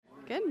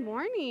Good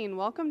morning.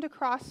 Welcome to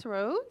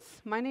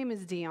Crossroads. My name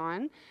is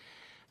Dion.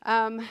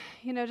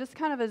 Just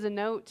kind of as a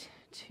note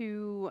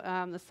to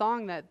the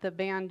song that the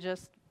band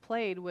just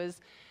played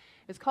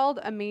it's called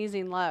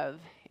Amazing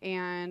Love.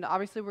 And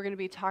obviously we're going to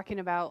be talking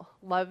about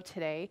love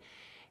today.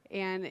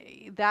 And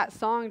that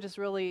song just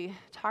really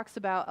talks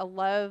about a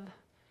love,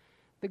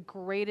 the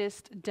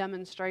greatest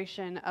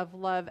demonstration of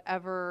love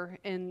ever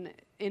in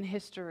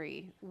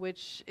history,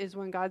 which is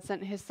when God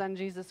sent his son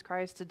Jesus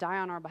Christ to die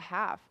on our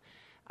behalf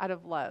out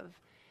of love,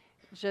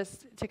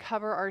 just to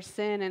cover our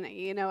sin.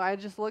 And I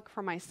just look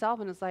for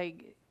myself and it's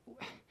like,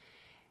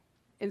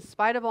 in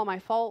spite of all my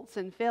faults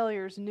and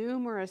failures,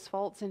 numerous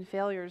faults and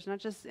failures, not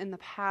just in the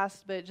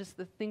past, but just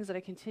the things that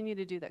I continue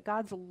to do, that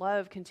God's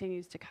love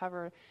continues to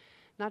cover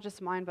not just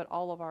mine, but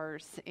all of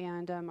ours.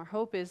 And our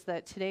hope is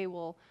that today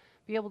we'll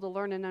be able to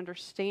learn and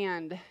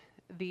understand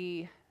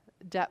the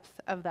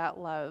depth of that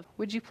love.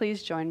 Would you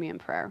please join me in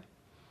prayer?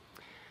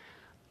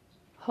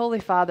 Holy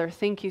Father,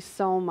 thank you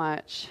so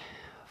much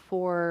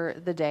for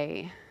the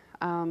day.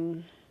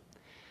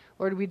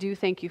 Lord, we do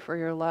thank you for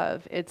your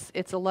love.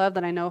 It's a love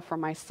that I know for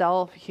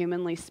myself,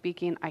 humanly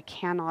speaking, I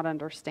cannot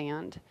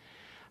understand.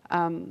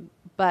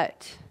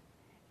 But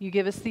you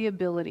give us the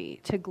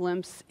ability to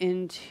glimpse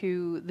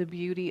into the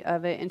beauty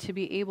of it and to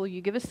be able,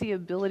 you give us the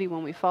ability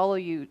when we follow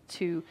you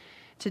to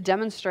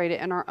demonstrate it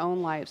in our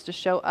own lives, to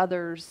show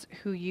others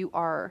who you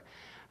are.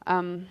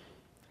 Some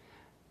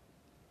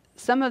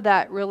of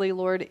that really,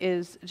 Lord,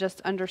 is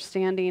just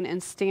understanding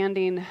and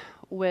standing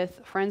with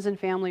friends and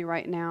family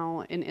right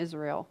now in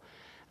Israel.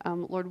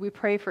 Lord, we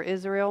pray for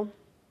Israel,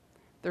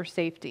 their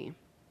safety,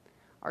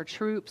 our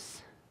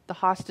troops, the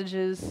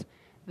hostages,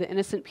 the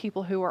innocent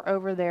people who are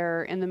over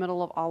there in the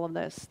middle of all of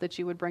this, that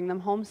you would bring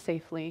them home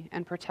safely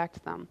and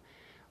protect them.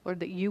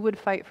 Lord, that you would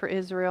fight for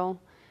Israel,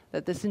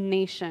 that this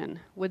nation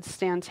would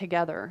stand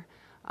together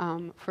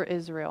for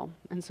Israel.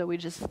 And so we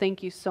just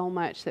thank you so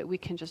much that we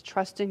can just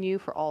trust in you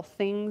for all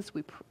things.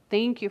 We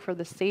thank you for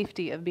the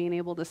safety of being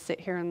able to sit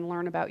here and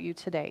learn about you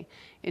today.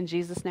 In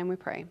Jesus' name we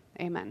pray.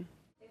 Amen.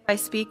 If I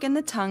speak in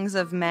the tongues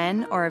of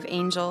men or of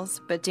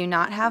angels, but do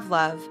not have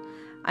love,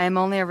 I am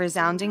only a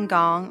resounding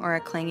gong or a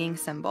clanging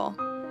cymbal.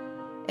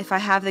 If I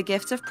have the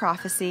gift of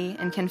prophecy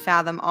and can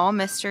fathom all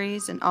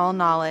mysteries and all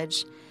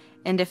knowledge,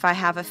 and if I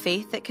have a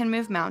faith that can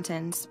move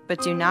mountains,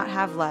 but do not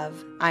have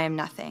love, I am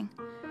nothing.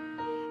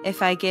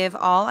 If I give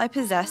all I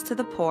possess to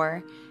the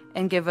poor,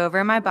 and give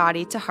over my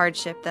body to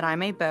hardship that I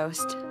may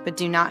boast, but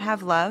do not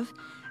have love,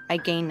 I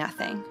gain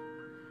nothing.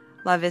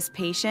 Love is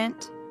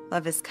patient,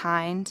 love is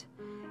kind,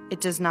 it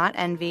does not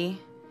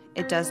envy,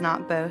 it does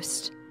not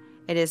boast,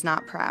 it is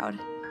not proud.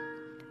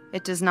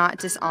 It does not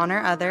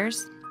dishonor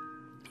others,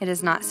 it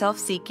is not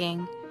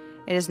self-seeking,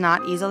 it is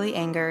not easily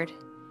angered,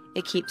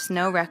 it keeps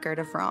no record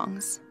of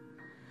wrongs.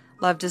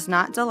 Love does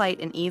not delight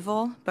in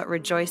evil, but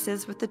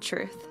rejoices with the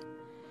truth.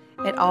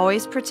 It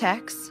always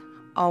protects,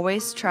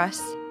 always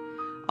trusts,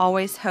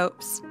 always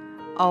hopes,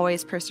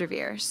 always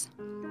perseveres.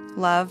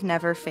 Love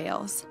never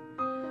fails.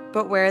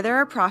 But where there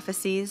are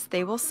prophecies,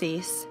 they will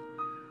cease.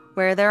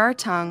 Where there are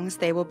tongues,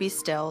 they will be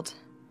stilled.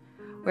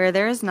 Where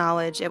there is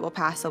knowledge, it will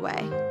pass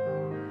away.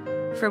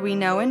 For we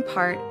know in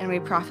part and we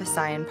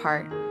prophesy in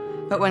part.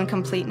 But when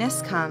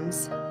completeness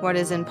comes, what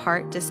is in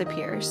part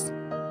disappears.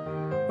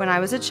 When I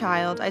was a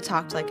child, I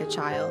talked like a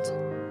child.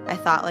 I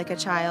thought like a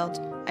child.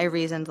 I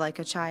reasoned like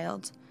a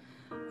child.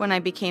 When I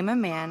became a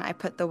man, I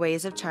put the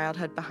ways of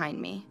childhood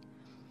behind me.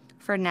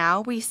 For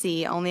now we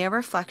see only a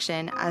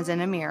reflection as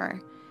in a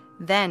mirror.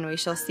 Then we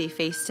shall see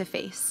face to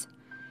face.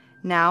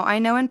 Now I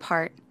know in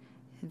part,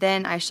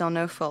 then I shall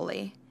know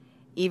fully,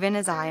 even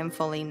as I am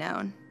fully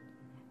known.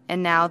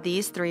 And now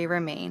these three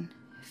remain: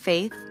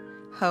 faith,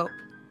 hope,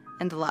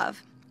 and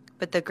love.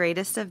 But the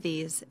greatest of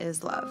these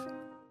is love.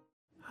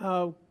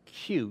 How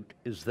cute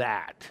is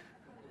that?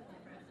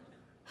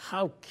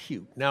 How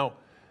cute. Now,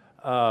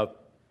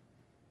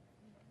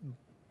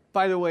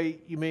 by the way,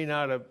 you may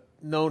not have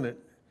known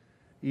it.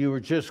 You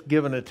were just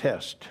given a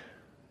test.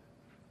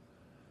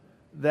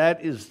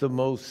 That is the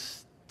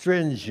most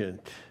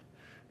stringent,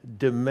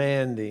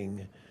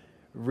 demanding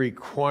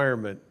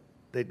requirement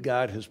that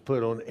God has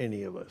put on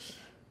any of us.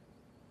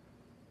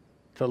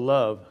 To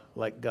love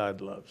like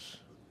God loves.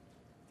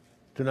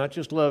 To not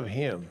just love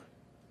Him,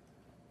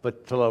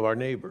 but to love our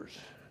neighbors.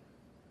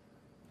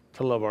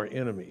 To love our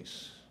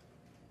enemies.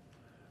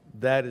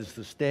 That is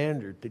the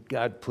standard that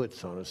God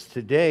puts on us.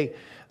 Today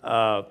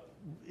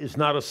is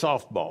not a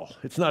softball.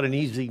 It's not an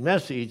easy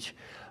message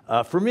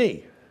for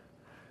me,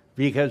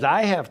 because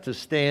I have to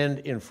stand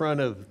in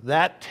front of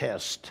that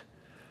test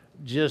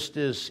just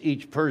as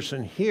each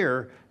person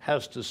here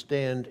has to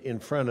stand in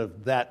front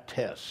of that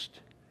test.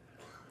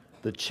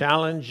 The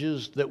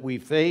challenges that we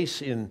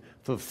face in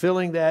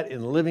fulfilling that,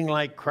 in living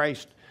like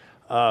Christ,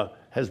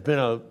 has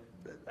been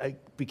I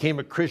became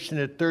a Christian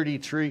at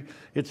 33.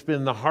 It's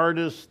been the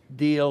hardest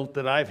deal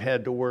that I've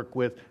had to work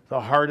with, the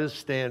hardest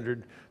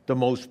standard, the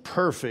most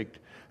perfect.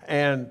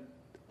 And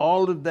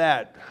all of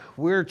that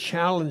we're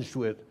challenged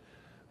with.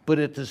 But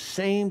at the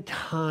same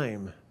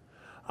time,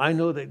 I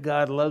know that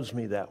God loves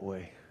me that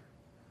way.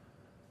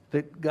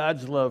 that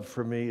God's love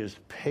for me is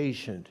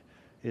patient,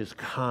 is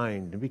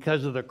kind. And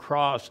because of the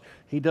cross,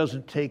 he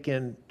doesn't take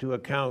into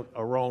account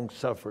a wrong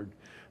suffered.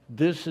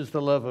 This is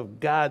the love of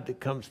God that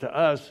comes to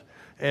us,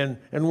 and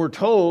we're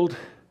told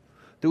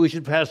that we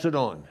should pass it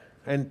on.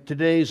 And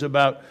today's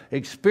about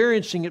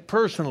experiencing it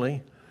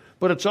personally,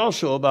 but it's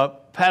also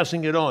about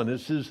passing it on.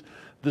 This is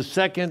the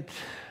second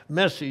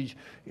message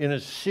in a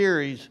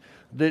series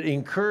that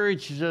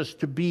encourages us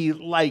to be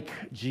like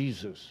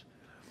Jesus.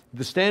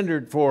 The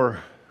standard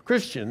for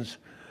Christians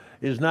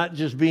is not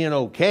just being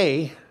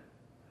okay,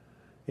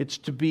 it's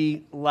to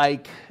be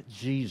like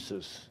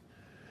Jesus.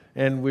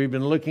 And we've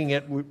been looking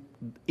at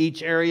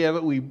each area of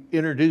it. We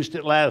introduced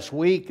it last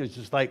week. It's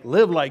just like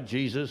live like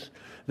Jesus.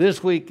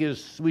 This week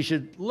is we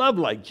should love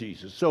like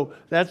Jesus. So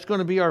that's going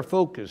to be our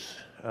focus,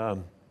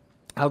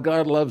 how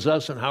God loves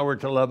us and how we're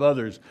to love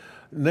others.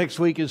 Next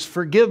week is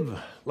forgive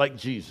like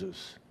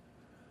Jesus,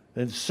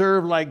 and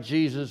serve like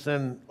Jesus,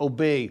 and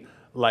obey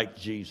like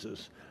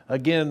Jesus.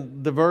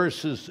 Again, the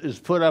verse is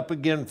put up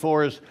again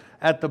for us.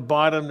 At the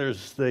bottom,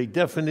 there's the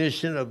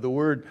definition of the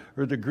word,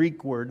 or the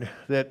Greek word,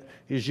 that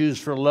is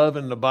used for love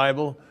in the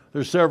Bible.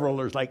 There's several.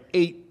 There's like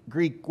 8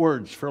 Greek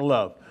words for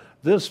love.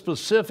 This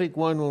specific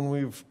one, when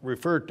we've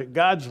referred to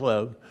God's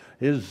love,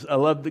 is a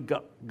love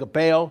to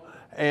agapeo,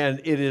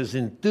 and it is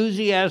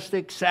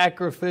enthusiastic,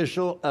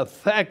 sacrificial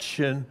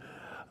affection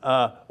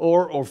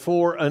or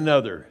for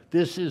another.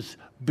 This is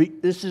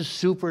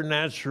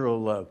supernatural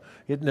love.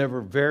 It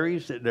never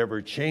varies. It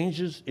never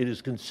changes. It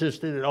is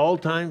consistent at all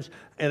times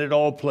and at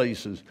all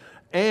places.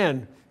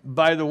 And,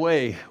 by the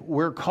way,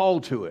 we're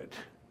called to it.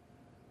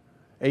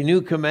 A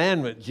new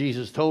commandment,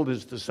 Jesus told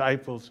his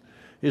disciples,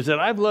 is that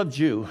I've loved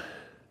you.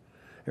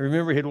 And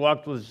remember, he'd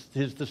walked with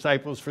his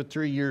disciples for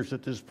 3 years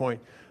at this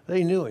point.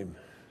 They knew him.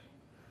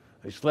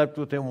 They slept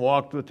with him,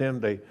 walked with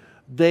him.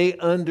 They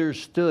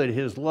understood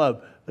his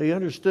love. They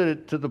understood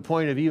it to the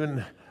point of,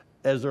 even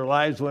as their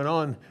lives went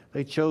on,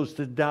 they chose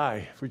to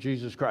die for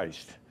Jesus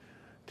Christ,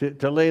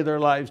 to lay their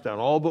lives down.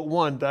 All but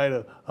one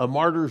died a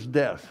martyr's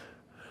death.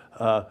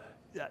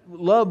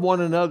 Love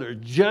one another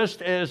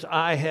just as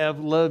I have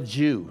loved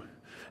you.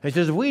 He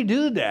says, if we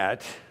do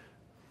that,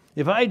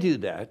 if I do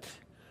that,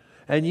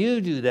 and you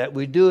do that,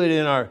 we do it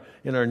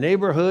in our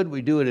neighborhood,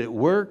 we do it at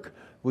work,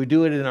 we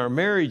do it in our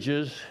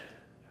marriages,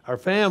 our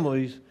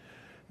families,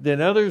 then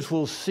others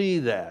will see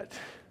that,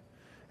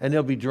 and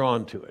they'll be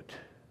drawn to it.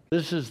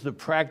 This is the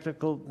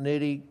practical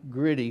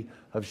nitty-gritty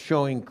of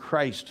showing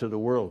Christ to the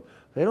world.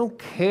 They don't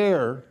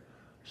care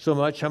so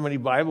much how many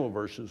Bible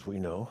verses we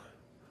know.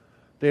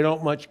 They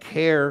don't much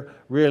care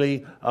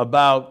really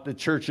about the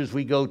churches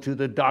we go to,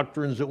 the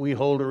doctrines that we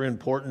hold are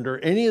important, or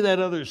any of that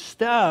other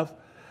stuff.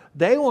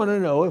 They want to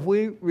know if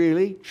we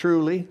really,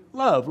 truly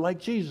love like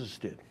Jesus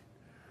did.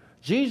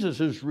 Jesus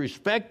is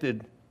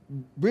respected,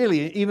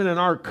 really, even in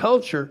our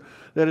culture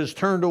that has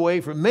turned away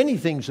from many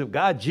things of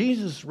God.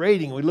 Jesus'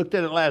 rating, we looked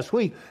at it last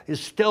week,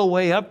 is still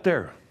way up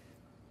there.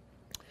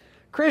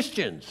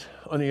 Christians,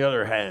 on the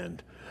other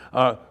hand,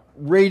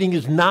 rating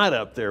is not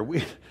up there.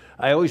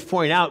 I always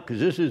point out, because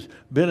this has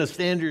been a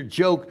standard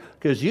joke,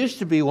 because used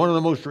to be one of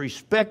the most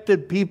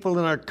respected people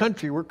in our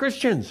country were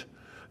Christians.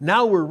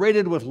 Now we're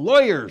rated with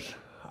lawyers.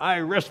 I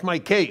rest my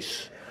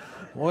case.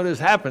 What has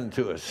happened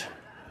to us?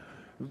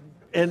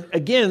 And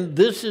again,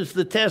 this is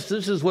the test.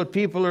 This is what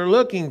people are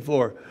looking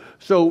for.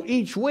 So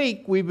each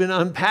week we've been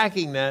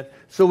unpacking that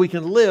so we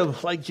can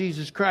live like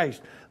Jesus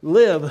Christ.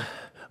 Live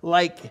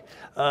like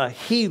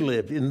he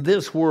lived in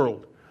this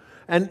world.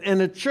 And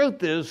the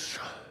truth is,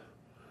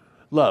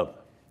 love.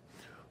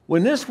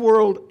 When this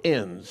world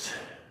ends,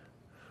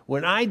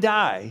 when I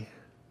die,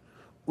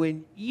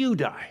 when you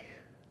die,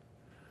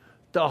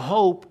 the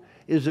hope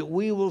is that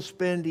we will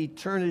spend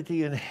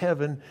eternity in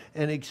heaven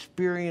and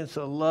experience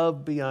a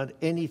love beyond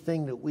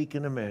anything that we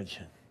can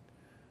imagine.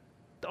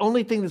 The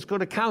only thing that's going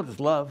to count is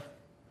love.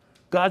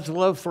 God's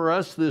love for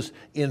us, this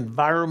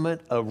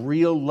environment of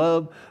real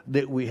love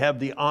that we have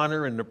the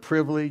honor and the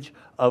privilege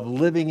of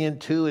living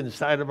into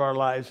inside of our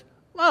lives.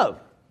 Love.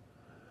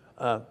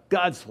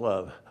 God's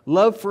love.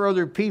 Love for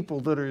other people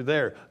that are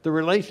there. The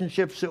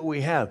relationships that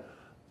we have.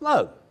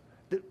 Love.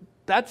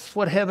 That's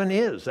what heaven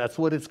is. That's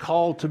what it's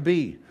called to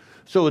be.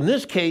 So in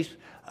this case,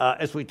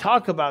 as we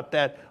talk about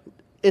that,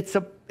 it's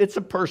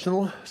a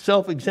personal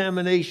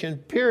self-examination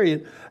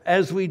period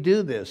as we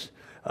do this.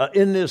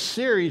 In this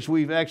series,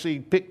 we've actually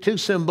picked 2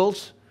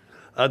 symbols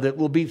that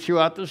will be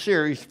throughout the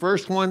series.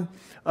 First one,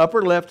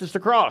 upper left, is the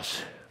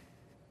cross.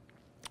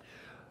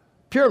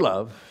 Pure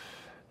love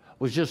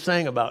was just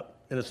sang about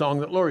in a song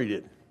that Lori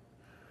did.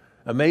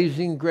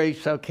 Amazing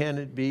grace, how can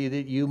it be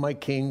that you, my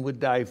King, would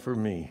die for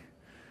me?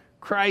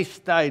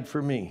 Christ died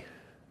for me.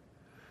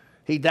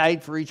 He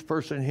died for each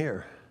person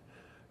here.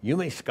 You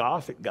may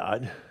scoff at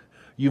God.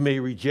 You may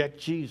reject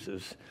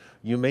Jesus.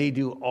 You may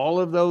do all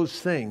of those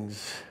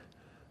things,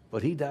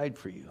 but he died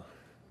for you.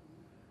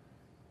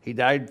 He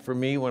died for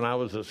me when I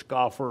was a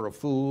scoffer, a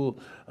fool,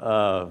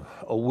 a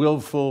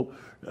willful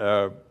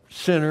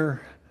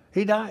sinner.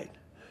 He died.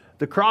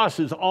 The cross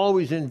is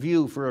always in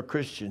view for a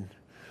Christian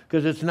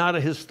because it's not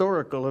a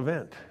historical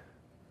event.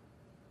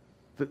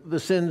 The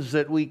sins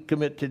that we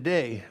commit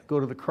today go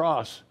to the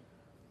cross.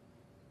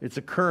 It's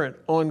a current,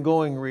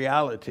 ongoing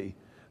reality.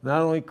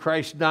 Not only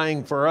Christ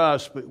dying for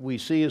us, but we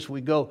see as we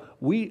go,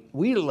 we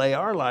lay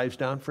our lives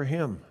down for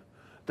him.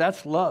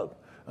 That's love.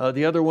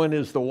 The other one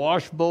is the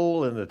wash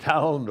bowl and the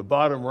towel in the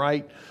bottom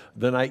right.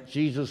 The night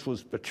Jesus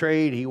was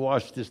betrayed, he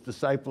washed his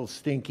disciples'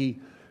 stinky,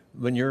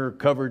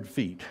 manure-covered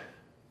feet.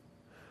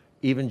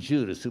 Even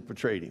Judas, who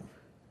betrayed him.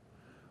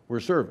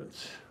 We're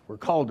servants. We're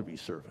called to be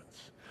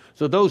servants.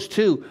 So those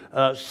two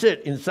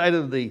sit inside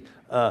of the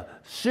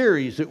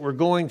series that we're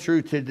going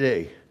through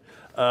today.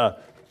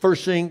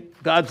 First thing,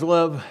 God's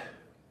love,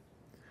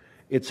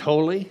 it's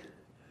holy,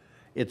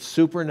 it's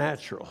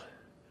supernatural.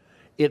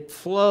 It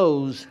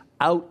flows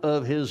out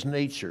of his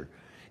nature.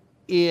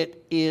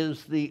 It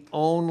is the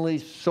only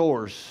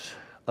source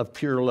of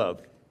pure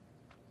love.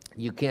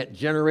 You can't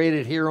generate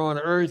it here on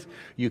earth.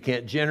 You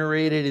can't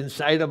generate it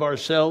inside of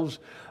ourselves.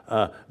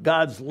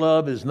 God's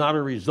love is not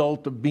a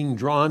result of being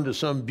drawn to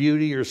some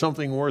beauty or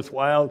something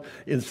worthwhile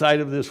inside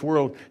of this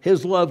world.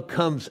 His love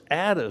comes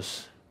at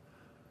us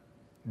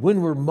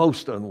when we're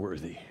most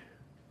unworthy.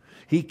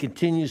 He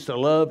continues to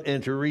love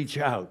and to reach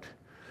out.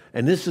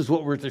 And this is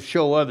what we're to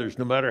show others,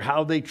 no matter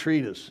how they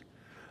treat us.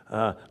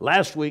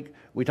 Last week,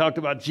 we talked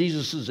about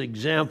Jesus'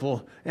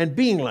 example and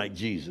being like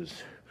Jesus.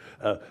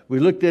 We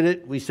looked at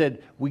it, we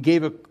said, we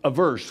gave a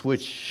verse,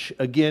 which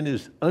again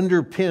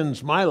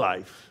underpins my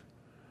life,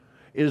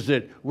 is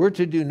that we're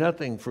to do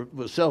nothing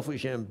with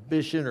selfish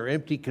ambition or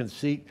empty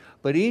conceit,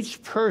 but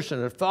each person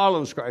that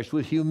follows Christ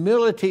with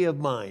humility of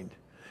mind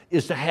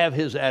is to have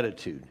his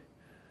attitude.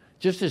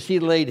 Just as he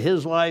laid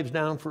his lives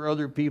down for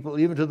other people,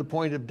 even to the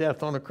point of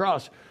death on a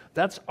cross,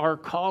 that's our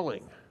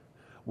calling.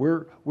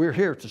 We're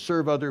here to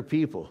serve other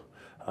people.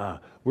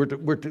 We're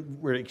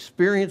to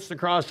experience the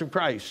cross of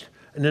Christ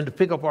and then to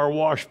pick up our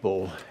wash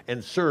bowl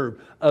and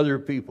serve other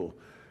people.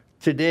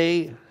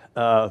 Today,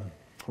 we're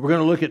going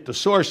to look at the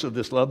source of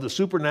this love, the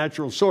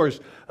supernatural source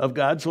of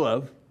God's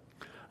love,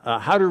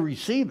 how to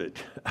receive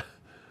it.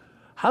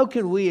 How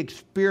can we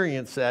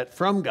experience that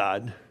from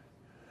God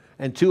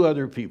and to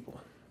other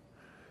people?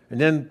 And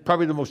then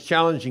probably the most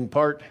challenging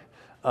part,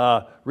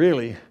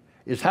 really,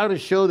 is how to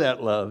show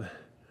that love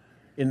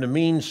in the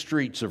mean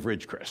streets of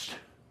Ridgecrest.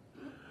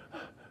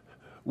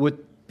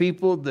 With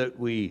people that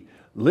we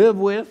live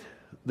with,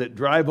 that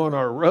drive on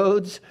our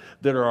roads,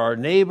 that are our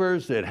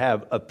neighbors, that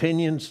have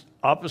opinions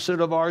opposite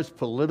of ours,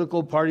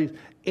 political parties,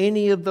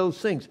 any of those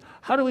things.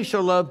 How do we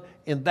show love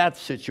in that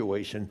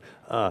situation?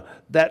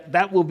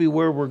 That will be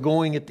where we're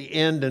going at the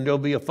end, and there'll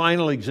be a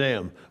final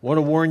exam. I want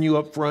to warn you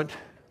up front,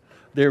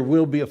 there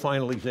will be a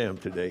final exam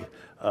today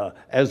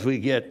as we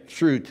get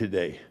through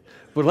today.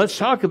 But let's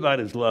talk about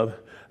his love.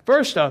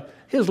 First off,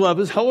 his love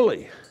is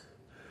holy.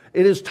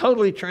 It is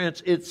totally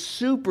it's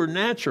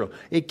supernatural.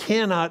 It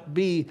cannot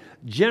be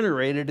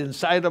generated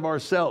inside of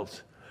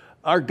ourselves.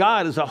 Our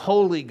God is a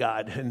holy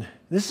God. And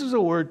this is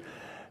a word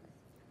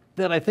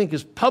that I think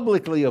is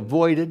publicly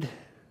avoided,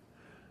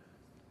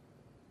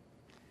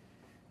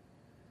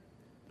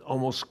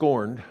 almost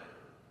scorned.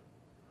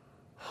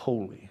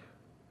 Holy,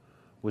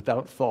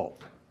 without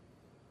fault,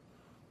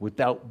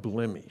 without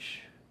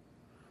blemish,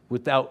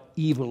 without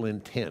evil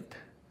intent.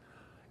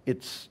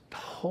 It's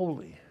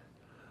holy.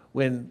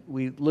 When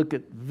we look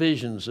at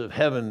visions of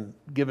heaven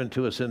given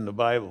to us in the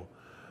Bible,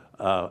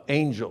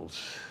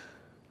 angels,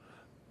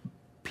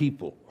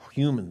 people,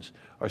 humans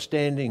are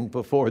standing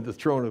before the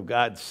throne of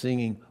God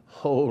singing,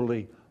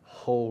 "Holy,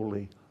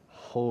 holy,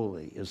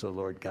 holy is the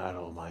Lord God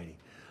Almighty."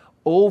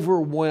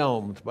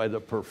 Overwhelmed by the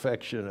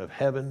perfection of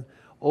heaven,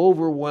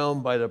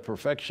 overwhelmed by the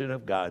perfection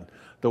of God.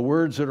 The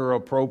words that are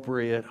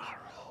appropriate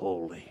are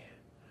holy.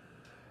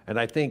 And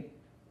I think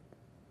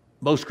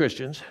most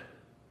Christians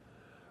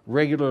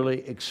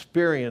regularly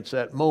experience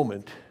that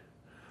moment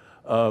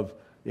of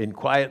in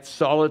quiet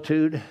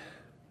solitude,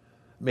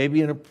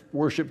 maybe in a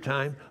worship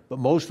time, but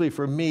mostly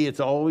for me, it's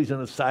always in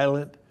a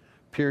silent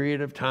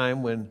period of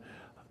time when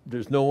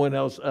there's no one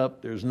else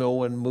up, there's no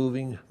one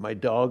moving. My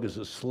dog is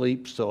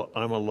asleep, so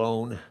I'm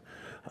alone,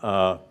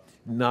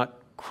 not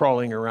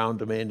crawling around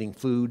demanding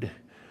food.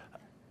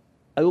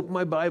 I open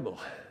my Bible.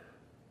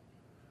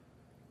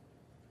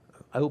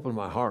 I open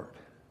my heart.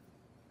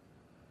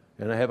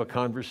 And I have a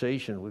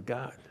conversation with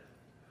God.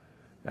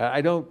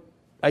 I do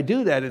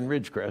that in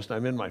Ridgecrest.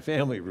 I'm in my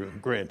family room,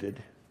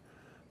 granted,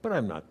 but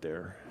I'm not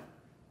there.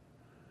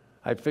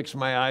 I fix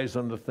my eyes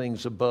on the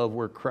things above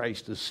where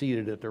Christ is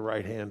seated at the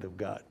right hand of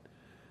God.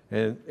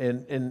 And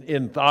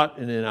in thought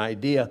and in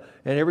idea,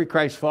 and every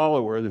Christ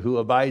follower who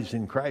abides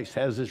in Christ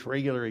has this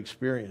regular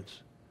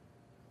experience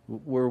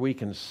where we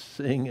can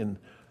sing and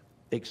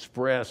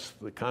express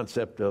the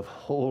concept of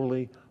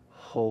holy,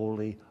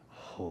 holy,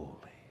 holy.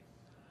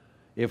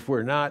 If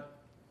we're not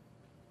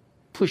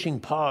pushing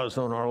pause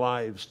on our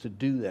lives to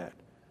do that,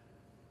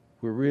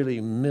 we're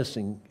really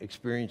missing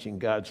experiencing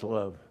God's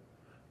love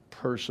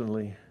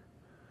personally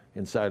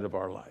inside of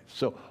our lives.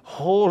 So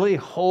holy,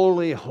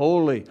 holy,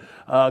 holy.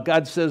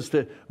 God says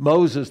to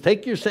Moses,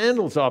 take your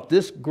sandals off.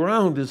 This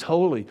ground is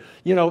holy.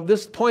 You know,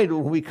 this point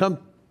when we come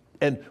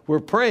and we're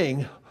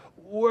praying,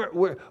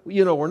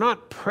 we're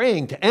not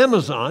praying to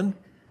Amazon.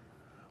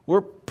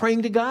 We're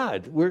praying to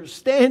God. We're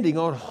standing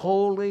on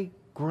holy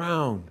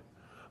ground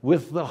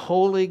with the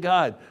holy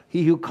God.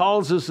 He who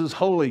calls us is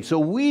holy. So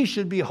we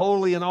should be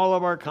holy in all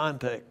of our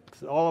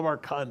context, all of our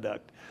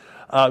conduct.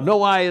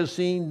 No eye has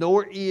seen,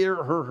 nor ear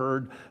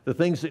heard the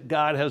things that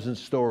God has in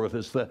store with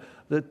us.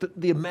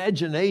 The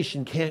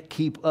imagination can't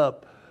keep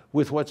up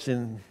with what's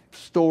in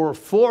store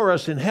for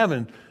us in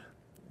heaven.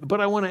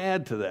 But I want to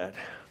add to that.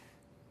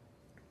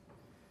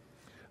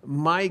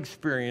 My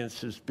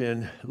experience has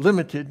been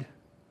limited,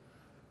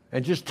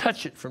 and just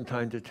touch it from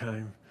time to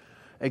time,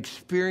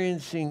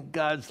 experiencing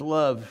God's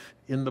love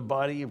in the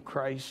body of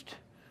Christ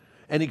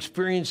and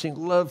experiencing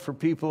love for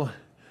people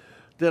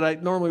that I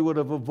normally would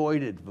have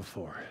avoided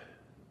before.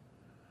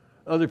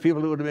 Other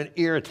people that would have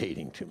been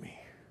irritating to me.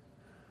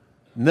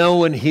 No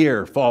one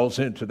here falls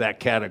into that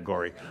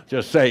category,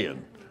 just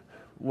saying.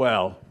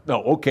 Well,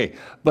 no, okay.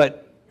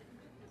 But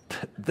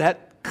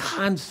that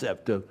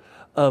concept of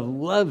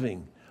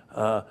loving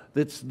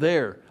that's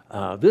there,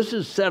 this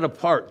is set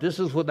apart. This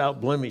is without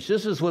blemish.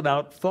 This is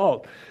without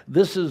fault.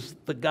 This is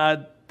the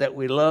God that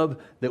we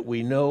love, that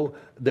we know,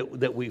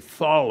 that we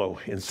follow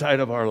inside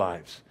of our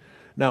lives.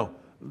 Now,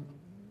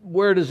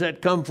 where does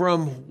that come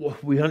from?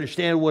 We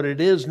understand what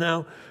it is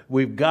now.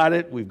 We've got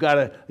it. We've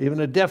got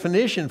even a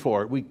definition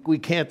for it. We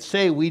can't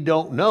say we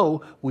don't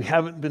know. We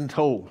haven't been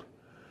told.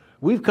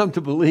 We've come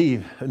to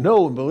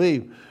know and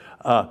believe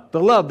the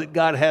love that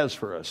God has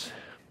for us.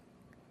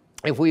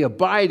 If we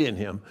abide in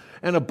him,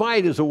 and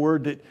abide is a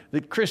word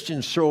that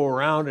Christians throw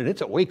around, and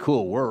it's a way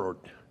cool word,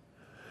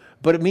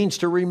 but it means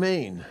to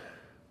remain.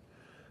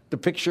 The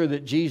picture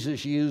that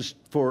Jesus used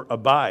for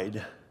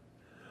abide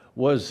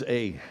was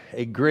a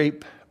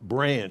grape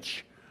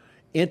branch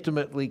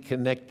intimately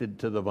connected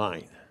to the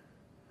vine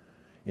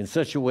in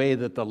such a way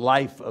that the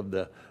life of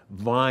the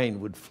vine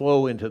would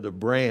flow into the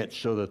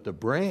branch so that the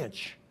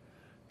branch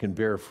can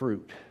bear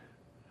fruit.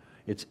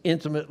 It's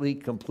intimately,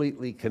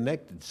 completely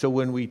connected. So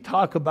when we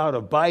talk about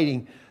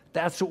abiding,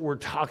 that's what we're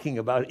talking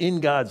about in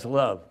God's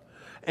love.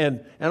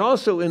 And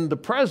also in the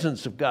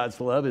presence of God's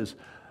love is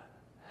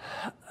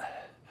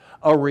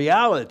a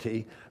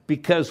reality,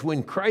 because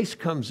when Christ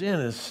comes in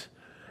us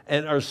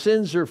and our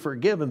sins are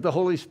forgiven, the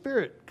Holy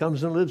Spirit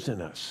comes and lives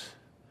in us.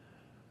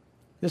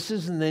 This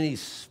isn't any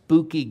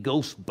spooky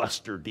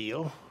Ghostbuster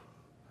deal.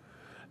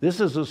 This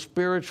is a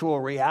spiritual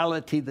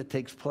reality that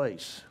takes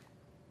place.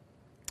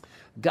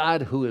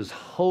 God, who is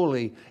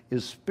holy,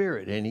 is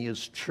spirit, and he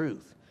is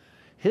truth.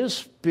 His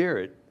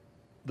Spirit,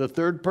 the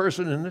third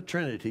person in the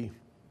Trinity,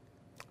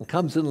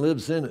 comes and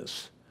lives in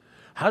us.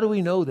 How do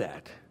we know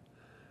that?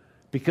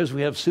 Because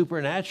we have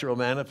supernatural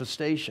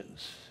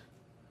manifestations.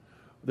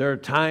 There are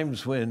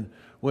times when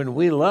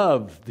we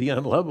love the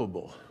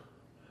unlovable.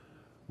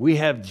 We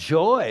have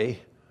joy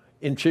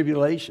in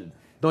tribulation,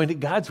 knowing that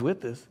God's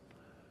with us.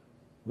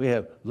 We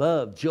have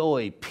love,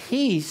 joy,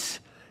 peace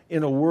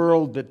in a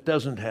world that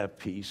doesn't have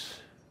peace,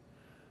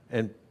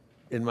 and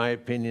in my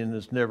opinion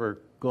is never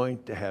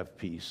going to have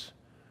peace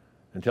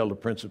until the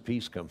Prince of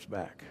Peace comes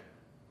back.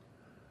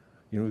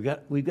 You know,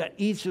 we've got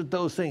each of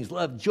those things: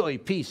 love, joy,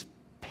 peace,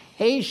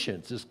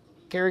 patience is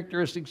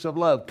characteristics of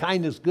love,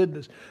 kindness,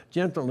 goodness,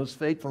 gentleness,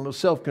 faithfulness,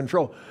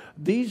 self-control.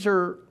 These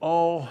are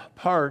all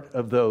part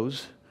of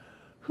those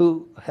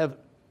who have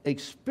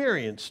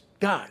experienced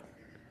God.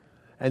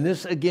 And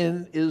this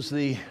again is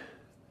the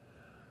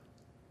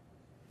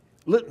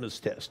litmus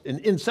test. And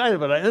inside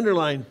of it, I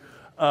underline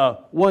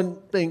one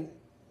thing: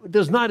 it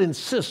does not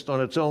insist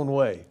on its own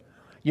way.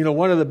 You know,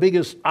 one of the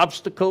biggest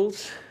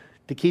obstacles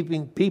to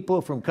keeping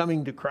people from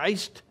coming to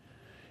Christ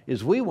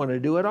is we want to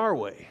do it our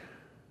way.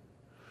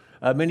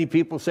 Many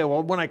people say,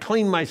 well, when I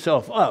clean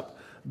myself up,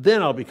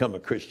 then I'll become a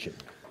Christian.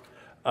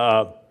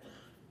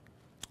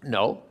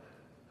 No,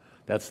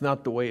 that's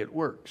not the way it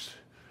works.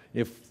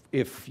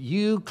 If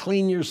you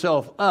clean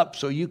yourself up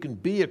so you can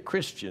be a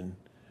Christian,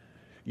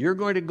 you're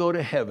going to go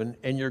to heaven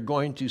and you're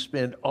going to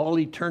spend all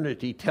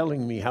eternity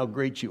telling me how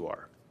great you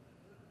are.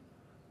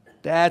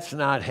 That's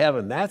not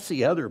heaven. That's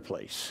the other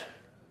place.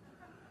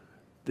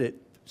 That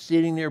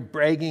sitting there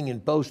bragging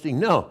and boasting.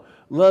 No,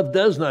 love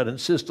does not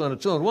insist on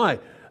its own. Why?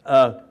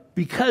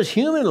 Because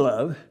human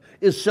love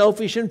is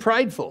selfish and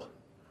prideful.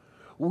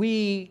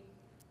 We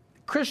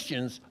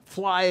Christians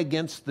fly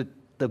against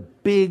the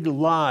big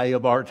lie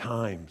of our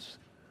times.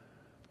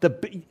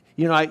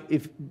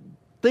 If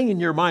thing in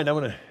your mind, I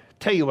want to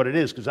tell you what it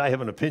is because I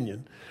have an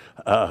opinion.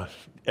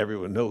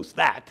 Everyone knows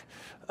that.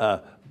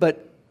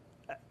 But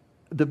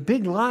the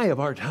big lie of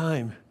our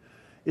time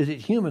is that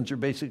humans are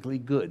basically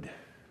good.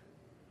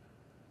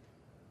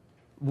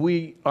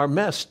 We are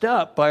messed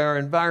up by our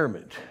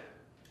environment.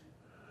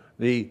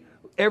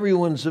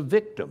 Everyone's a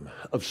victim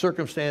of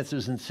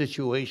circumstances and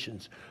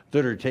situations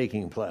that are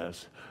taking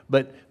place.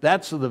 But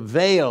that's the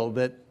veil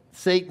that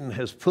Satan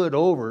has put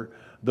over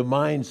the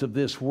minds of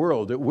this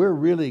world, that we're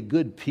really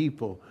good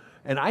people.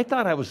 And I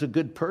thought I was a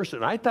good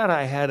person. I thought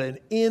I had an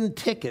in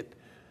ticket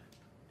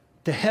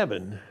to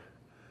heaven.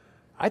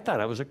 I thought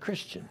I was a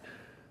Christian.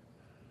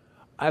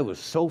 I was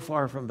so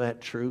far from that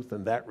truth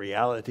and that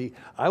reality.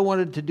 I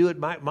wanted to do it.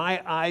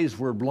 My eyes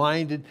were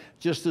blinded,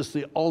 just as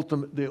the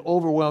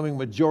overwhelming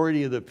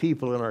majority of the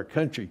people in our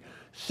country,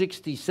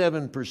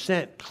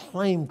 67%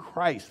 claim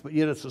Christ, but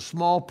yet it's a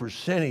small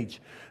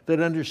percentage that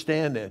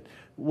understand that.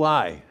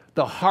 Why?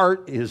 The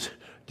heart is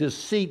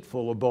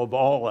deceitful above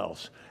all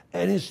else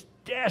and is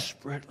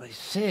desperately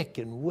sick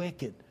and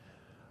wicked.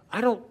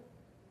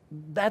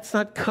 That's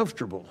not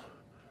comfortable,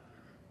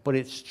 but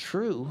it's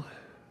true.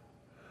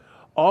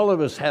 All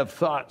of us have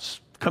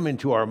thoughts come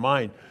into our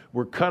mind.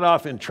 We're cut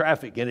off in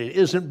traffic, and it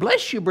isn't,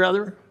 bless you,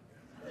 brother.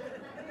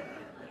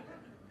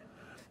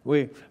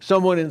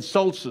 Someone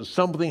insults us,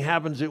 something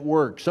happens at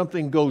work,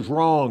 something goes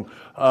wrong.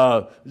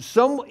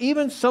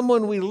 Even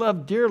someone we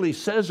love dearly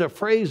says a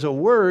phrase, a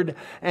word,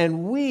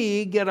 and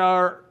we get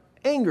our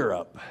anger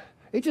up.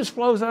 It just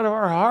flows out of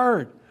our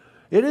heart.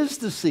 It is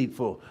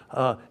deceitful.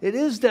 It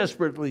is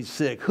desperately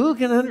sick. Who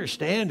can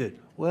understand it?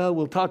 Well,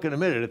 we'll talk in a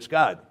minute. It's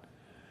God.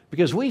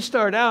 Because we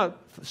start out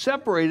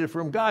separated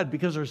from God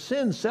because our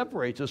sin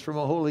separates us from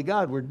a holy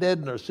God. We're dead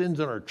in our sins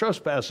and our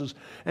trespasses.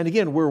 And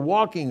again, we're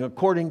walking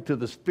according to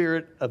the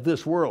spirit of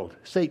this world,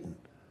 Satan,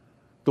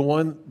 the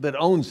one that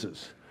owns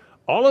us.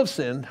 All have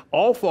sinned,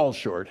 all fall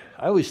short.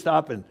 I always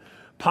stop and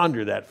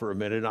ponder that for a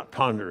minute, not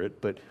ponder it,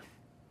 but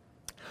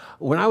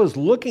when I was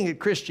looking at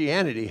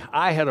Christianity,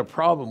 I had a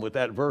problem with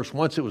that verse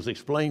once it was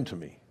explained to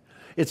me.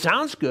 It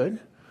sounds good.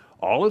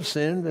 All have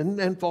sinned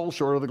and fall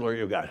short of the glory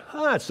of God.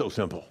 It's so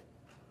simple.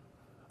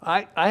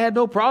 I had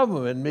no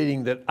problem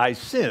admitting that I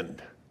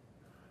sinned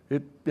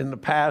in the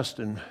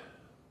past,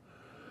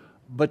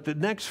 but the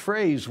next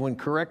phrase, when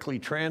correctly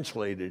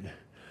translated,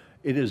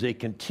 it is a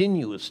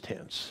continuous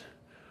tense.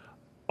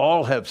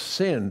 All have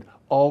sinned,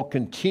 all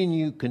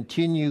continue,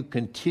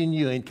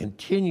 and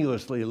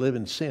continuously live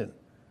in sin.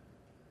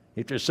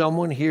 If there's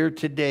someone here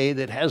today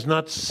that has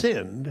not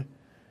sinned,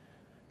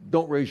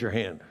 don't raise your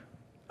hand,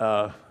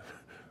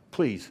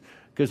 please,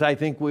 because I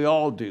think we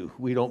all do.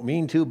 We don't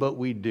mean to, but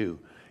we do.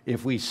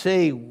 If we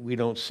say we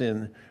don't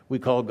sin, we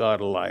call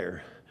God a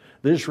liar.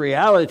 This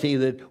reality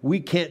that we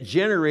can't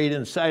generate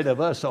inside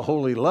of us a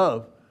holy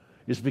love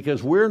is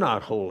because we're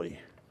not holy.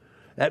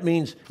 That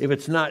means if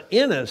it's not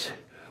in us,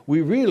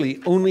 we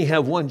really only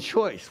have one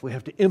choice. We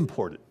have to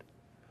import it.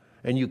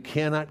 And you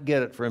cannot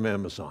get it from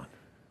Amazon.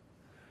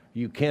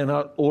 You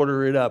cannot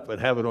order it up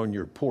and have it on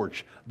your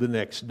porch the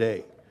next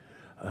day.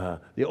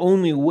 The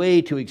only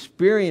way to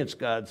experience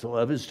God's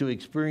love is to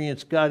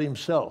experience God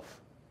himself.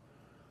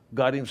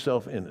 God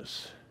himself in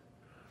us.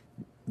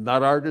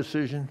 Not our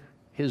decision,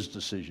 his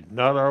decision.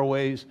 Not our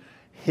ways,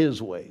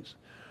 his ways.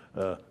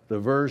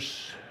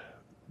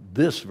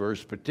 This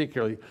verse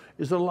particularly,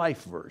 is a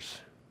life verse.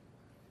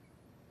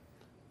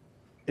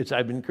 It's,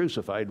 I've been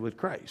crucified with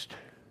Christ.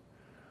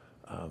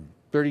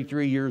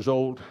 33 years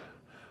old,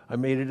 I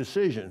made a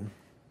decision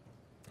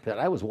that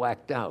I was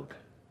whacked out.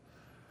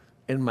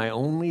 And my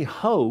only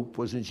hope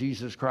was in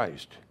Jesus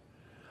Christ.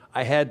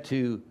 I had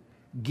to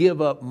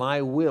give up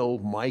my will,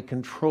 my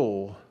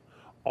control,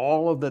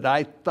 all of that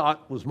I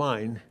thought was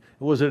mine.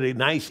 Was it a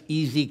nice,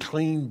 easy,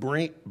 clean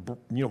break,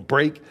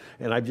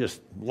 and I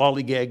just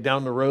lollygagged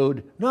down the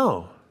road?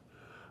 No.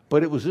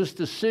 But it was this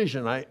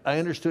decision. I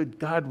understood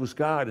God was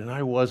God and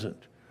I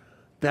wasn't.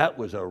 That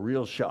was a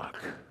real shock.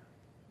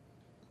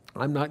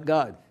 I'm not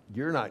God.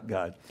 You're not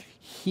God.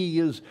 He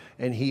is,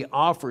 and he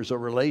offers a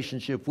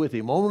relationship with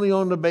him only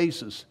on the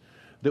basis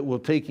that we'll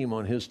take him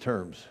on his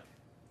terms.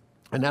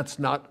 And that's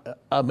not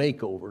a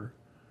makeover.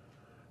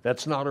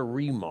 That's not a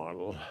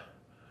remodel.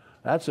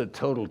 That's a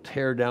total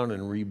tear down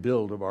and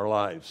rebuild of our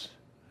lives.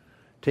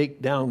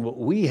 Take down what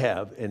we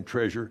have and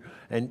treasure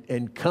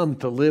and come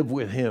to live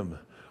with him.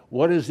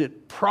 What does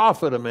it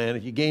profit a man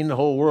if you gain the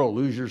whole world,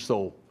 lose your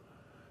soul?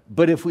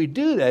 But if we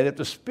do that, if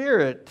the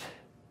Spirit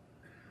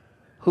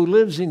who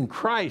lives in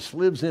Christ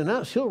lives in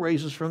us, he'll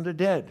raise us from the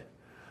dead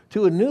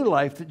to a new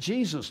life that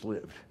Jesus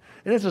lived.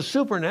 And it's a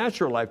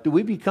supernatural life. Do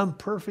we become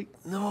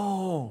perfect?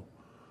 No.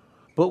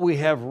 But we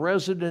have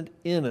resident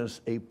in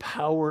us a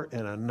power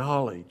and a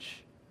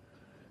knowledge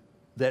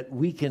that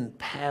we can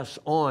pass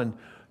on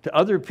to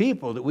other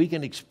people, that we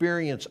can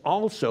experience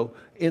also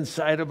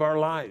inside of our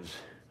lives.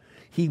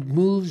 He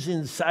moves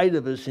inside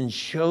of us and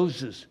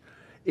shows us.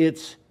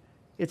 It's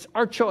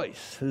our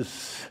choice.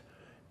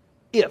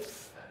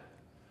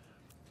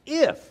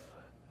 If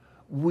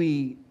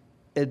we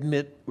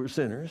admit we're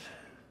sinners,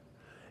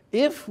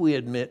 if we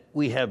admit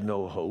we have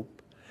no hope,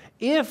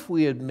 if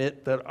we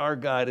admit that our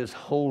God is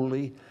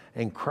holy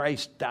and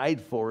Christ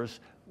died for us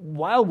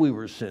while we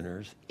were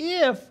sinners,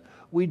 if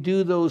we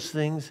do those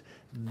things,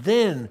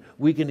 then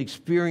we can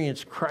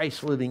experience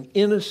Christ living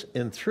in us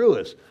and through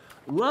us.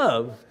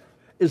 Love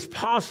is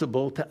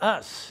possible to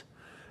us.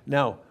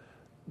 Now,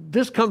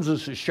 this comes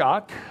as a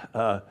shock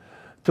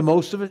to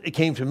most of it. It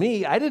came to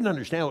me. I didn't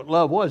understand what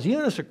love was.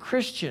 Even as a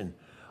Christian,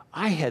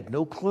 I had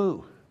no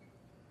clue.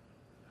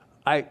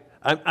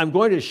 I'm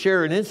going to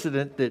share an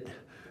incident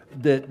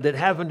that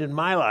happened in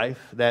my life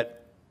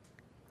that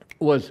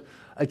was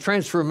a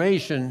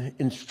transformation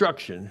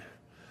instruction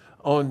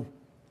on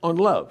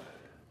love.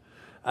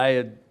 I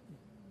had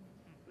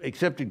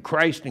accepted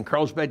Christ in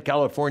Carlsbad,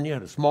 California,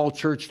 at a small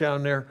church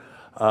down there.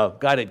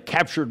 God had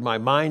captured my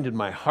mind and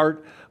my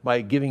heart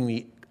by giving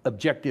me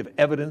objective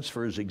evidence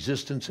for his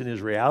existence and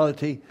his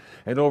reality.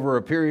 And over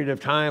a period of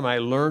time, I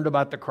learned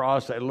about the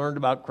cross, I learned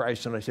about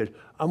Christ, and I said,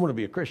 I'm going to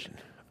be a Christian.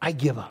 I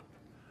give up.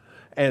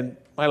 And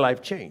my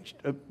life changed.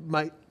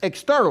 My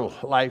external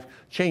life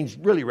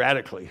changed really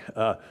radically.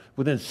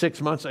 Within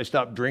 6 months, I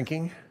stopped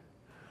drinking.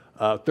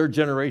 Third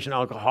generation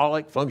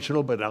alcoholic,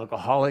 functional but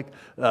alcoholic,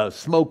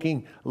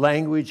 smoking,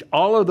 language,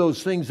 all of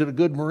those things that a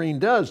good Marine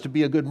does to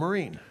be a good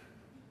Marine.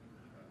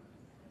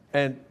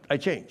 And I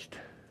changed.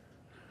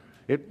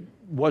 It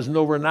wasn't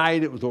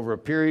overnight, it was over a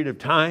period of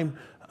time.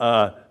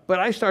 But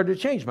I started to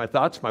change my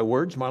thoughts, my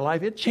words, my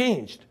life. It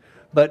changed.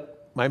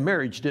 But my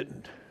marriage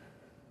didn't.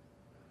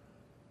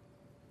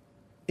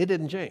 It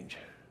didn't change.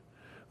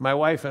 My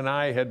wife and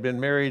I had been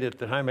married at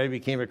the time I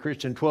became a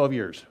Christian 12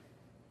 years.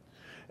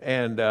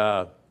 And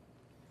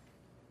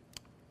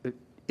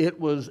it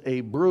was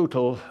a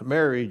brutal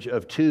marriage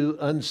of two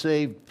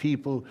unsaved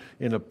people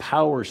in a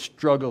power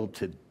struggle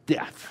to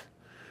death.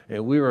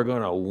 And we were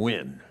going to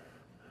win.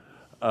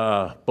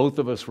 Both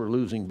of us were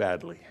losing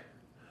badly.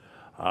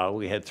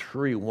 We had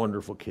 3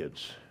 wonderful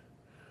kids.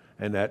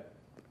 And that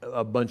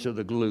a bunch of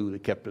the glue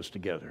that kept us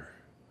together.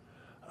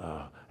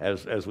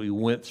 As we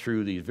went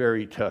through these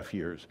very tough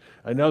years.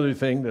 Another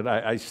thing that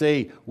I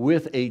say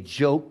with a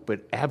joke,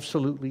 but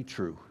absolutely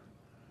true.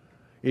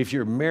 If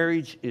your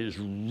marriage is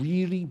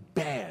really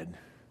bad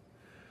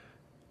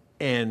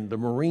and the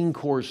Marine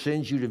Corps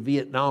sends you to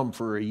Vietnam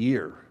for a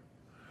year,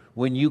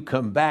 when you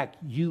come back,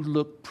 you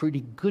look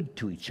pretty good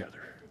to each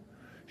other.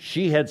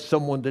 She had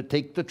someone to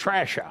take the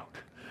trash out.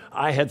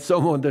 I had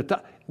someone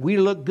to, we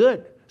look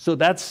good. So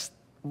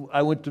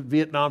I went to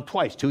Vietnam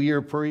twice,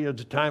 2-year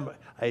periods of time.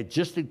 I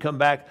just had come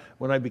back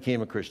when I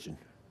became a Christian.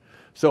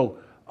 So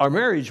our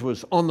marriage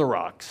was on the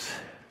rocks.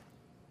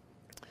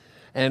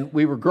 And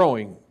we were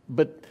growing.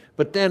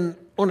 But then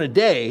on a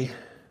day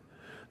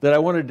that I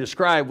want to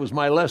describe was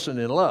my lesson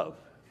in love.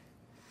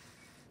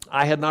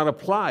 I had not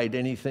applied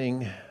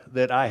anything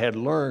that I had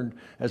learned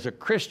as a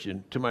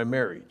Christian to my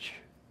marriage.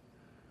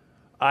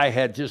 I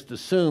had just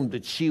assumed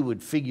that she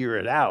would figure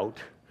it out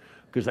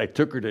because I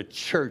took her to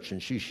church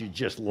and she should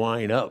just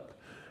line up.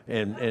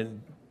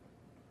 And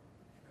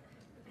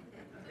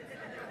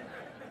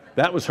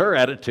that was her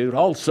attitude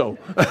also.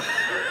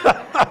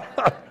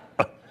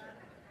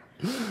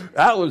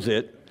 That was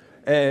it.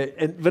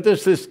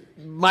 But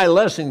my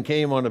lesson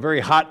came on a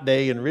very hot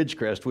day in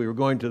Ridgecrest. We were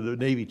going to the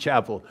Navy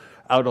Chapel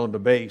out on the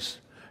base.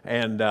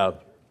 And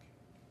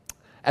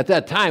at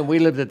that time, we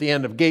lived at the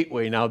end of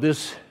Gateway. Now,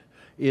 this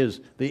is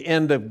the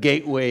end of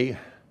Gateway,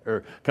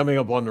 or coming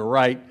up on the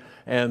right,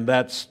 and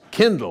that's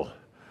Kindle.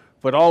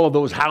 But all of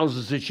those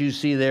houses that you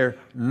see there,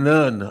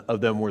 none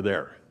of them were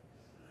there.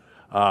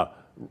 I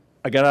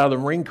got out of the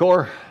Marine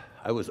Corps.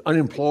 I was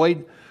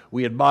unemployed.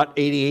 We had bought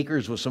 80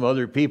 acres with some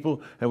other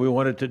people, and we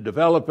wanted to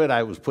develop it.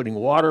 I was putting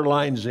water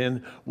lines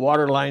in.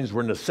 Water lines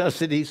were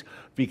necessities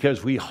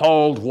because we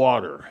hauled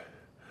water,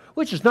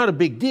 which is not a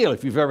big deal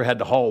if you've ever had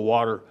to haul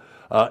water.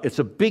 It's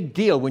a big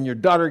deal when your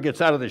daughter gets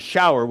out of the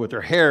shower with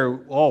her hair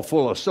all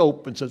full of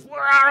soap and says, "We're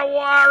out of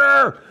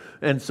water."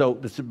 And so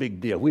it's a big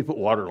deal. We put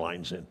water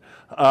lines in.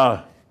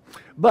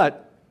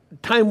 But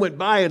time went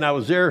by, and I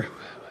was there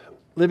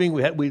living.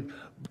 We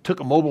took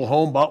a mobile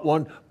home, bought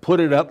one,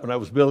 put it up, and I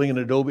was building an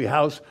adobe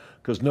house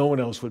because no one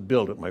else would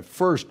build it. My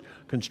first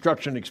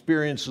construction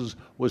experiences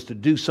was to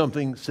do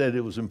something said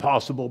it was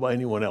impossible by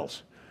anyone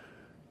else.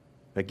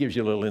 That gives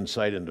you a little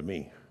insight into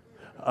me.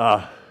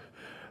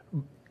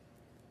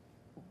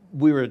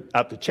 We were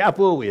at the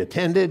chapel, we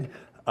attended.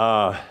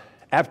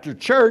 After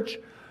church,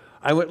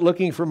 I went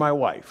looking for my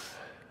wife.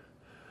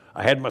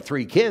 I had my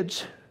 3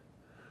 kids.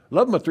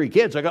 Love my 3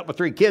 kids. I got my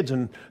 3 kids,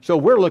 and so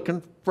we're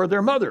looking for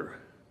their mother.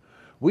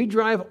 We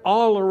drive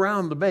all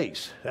around the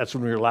base. That's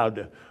when we were allowed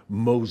to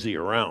mosey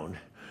around.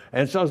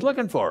 And so I was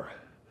looking for her.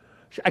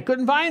 I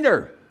couldn't find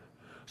her.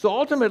 So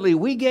ultimately,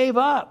 we gave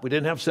up. We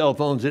didn't have cell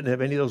phones, didn't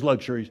have any of those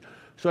luxuries.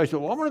 So I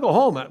said, well, I'm going to go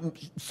home.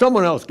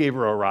 Someone else gave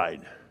her a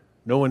ride.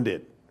 No one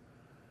did.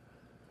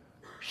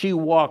 She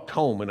walked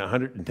home in a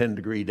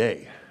 110-degree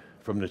day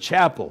from the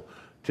chapel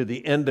to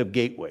the end of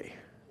Gateway.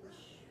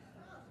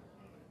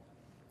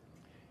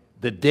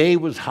 The day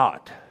was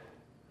hot.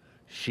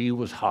 She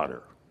was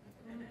hotter.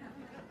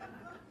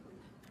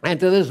 And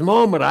to this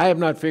moment, I have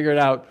not figured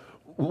out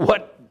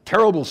what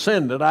terrible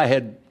sin that I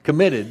had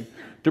committed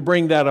to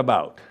bring that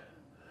about.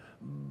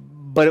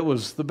 But it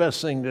was the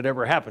best thing that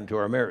ever happened to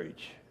our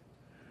marriage.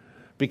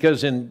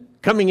 Because in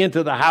coming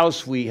into the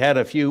house, we had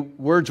a few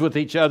words with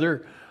each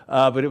other,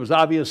 but it was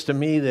obvious to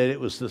me that it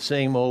was the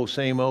same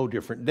old,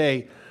 different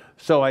day.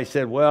 So I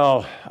said,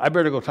 well, I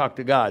better go talk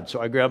to God.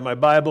 So I grabbed my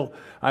Bible,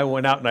 I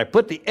went out, and I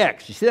put the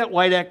X. You see that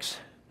white X?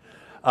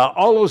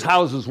 All those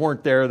houses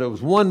weren't there. There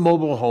was one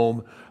mobile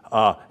home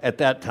at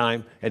that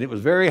time, and it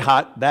was very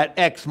hot. That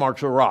X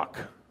marks a rock.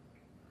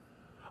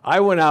 I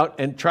went out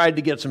and tried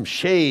to get some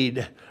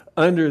shade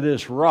under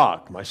this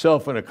rock,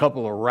 myself and a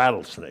couple of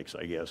rattlesnakes,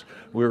 I guess.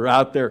 We were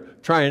out there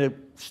trying to,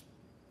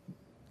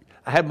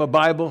 I had my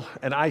Bible,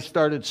 and I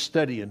started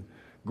studying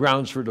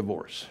grounds for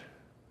divorce.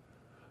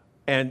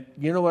 And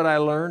you know what I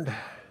learned?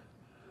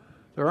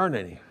 There aren't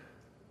any.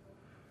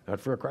 Not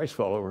for a Christ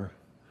follower.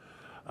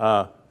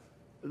 The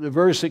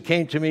verse that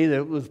came to me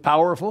that was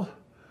powerful,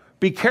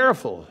 be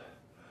careful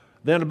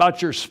then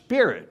about your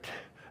spirit,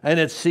 and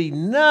that see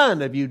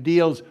none of you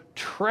deals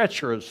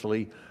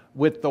treacherously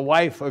with the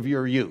wife of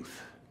your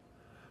youth.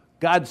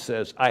 God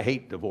says, I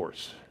hate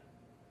divorce.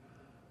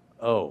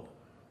 Oh,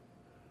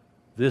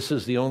 this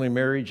is the only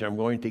marriage I'm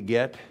going to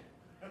get?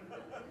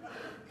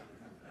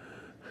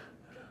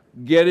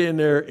 Get in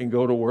there and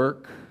go to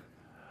work.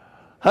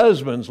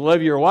 Husbands,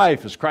 love your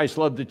wife as Christ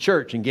loved the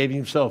church and gave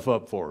himself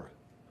up for her.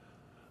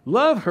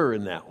 Love her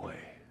in that way.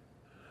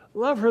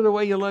 Love her the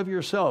way you love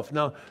yourself.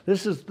 Now,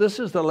 this is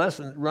the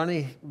lesson,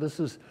 Ronnie. This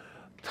is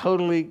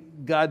totally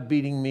God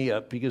beating me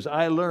up, because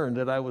I learned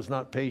that I was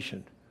not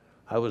patient.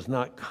 I was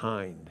not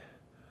kind.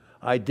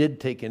 I did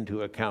take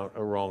into account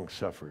a wrong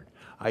suffered.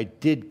 I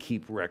did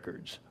keep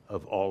records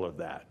of all of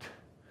that.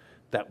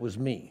 That was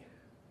me.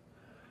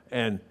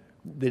 And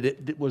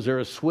was there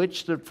a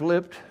switch that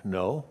flipped?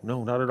 No,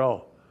 not at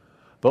all.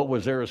 But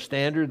was there a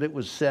standard that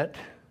was set?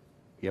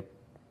 Yep.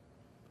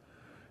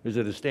 Is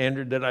it a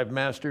standard that I've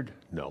mastered?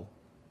 No.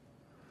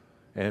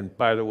 And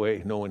by the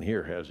way, no one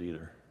here has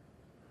either.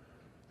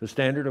 The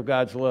standard of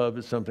God's love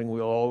is something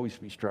we'll always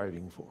be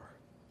striving for.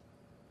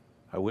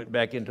 I went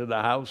back into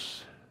the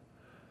house.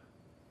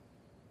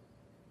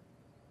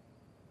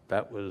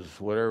 That was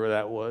whatever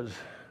that was,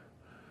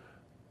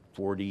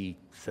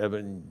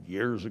 47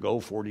 years ago,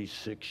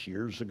 46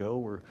 years ago.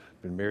 We've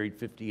been married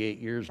 58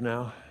 years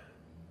now.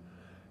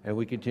 And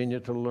we continue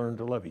to learn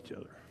to love each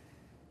other.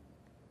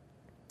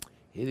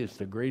 It is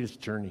the greatest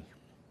journey.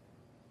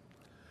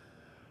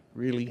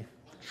 Really,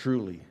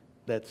 truly,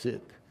 that's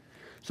it.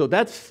 So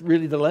that's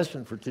really the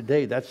lesson for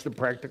today. That's the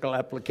practical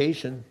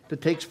application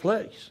that takes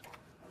place.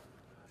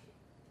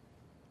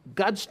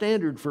 God's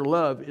standard for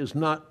love is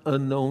not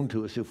unknown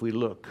to us if we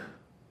look.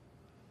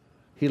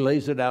 He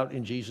lays it out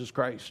in Jesus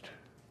Christ.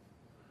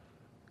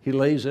 He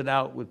lays it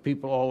out with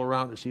people all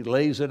around us. He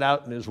lays it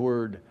out in His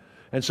Word.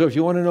 And so if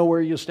you want to know where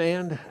you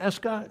stand,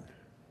 ask God.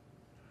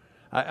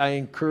 I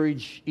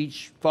encourage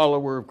each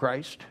follower of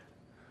Christ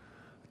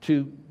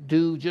to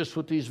do just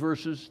what these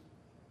verses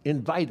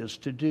invite us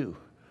to do.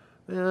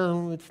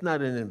 No, it's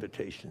not an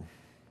invitation.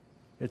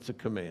 It's a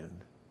command.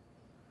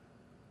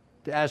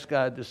 To ask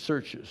God to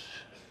search us,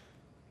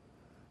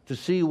 to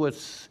see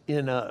what's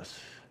in us.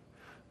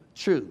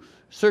 Truth.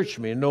 Search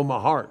me and know my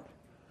heart,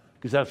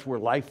 because that's where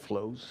life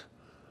flows.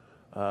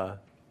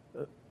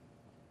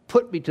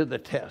 Put me to the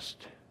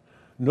test.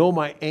 Know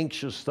my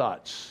anxious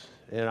thoughts.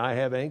 And I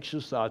have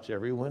anxious thoughts.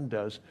 Everyone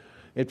does.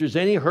 If there's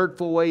any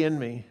hurtful way in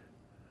me,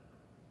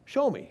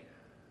 show me.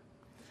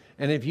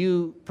 And if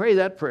you pray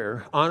that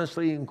prayer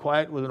honestly and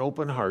quiet with an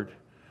open heart,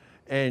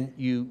 and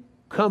you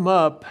come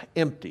up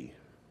empty,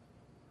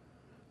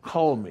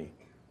 call me.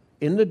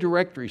 In the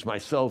directory is my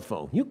cell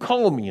phone. You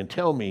call me and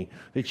tell me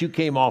that you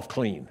came off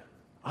clean.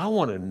 I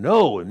want to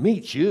know and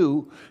meet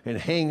you and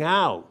hang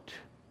out.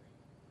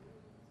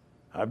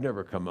 I've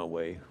never come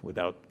away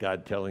without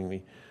God telling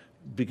me,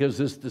 because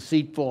this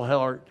deceitful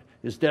heart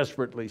is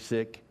desperately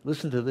sick.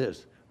 Listen to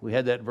this. We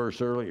had that verse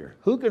earlier.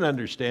 Who can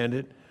understand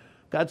it?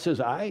 God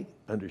says, I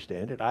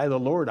understand it. I, the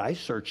Lord, I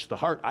search the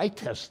heart. I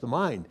test the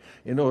mind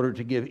in order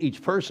to give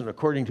each person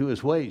according to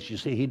his ways. You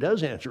see, He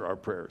does answer our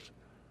prayers,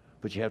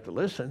 but you have to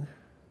listen.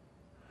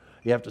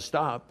 You have to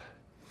stop.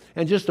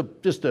 And just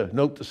to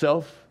note to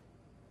self,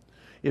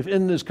 if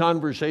in this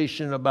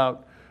conversation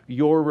about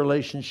your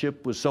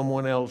relationship with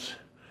someone else,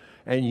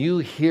 and you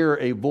hear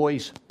a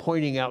voice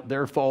pointing out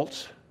their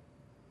faults,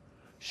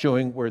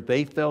 showing where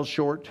they fell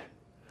short,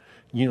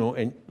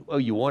 and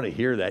you want to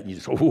hear that, and you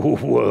just go,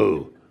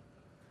 whoa.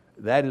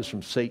 That is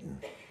from Satan.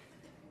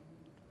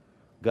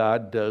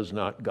 God does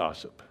not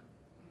gossip.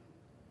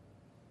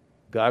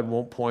 God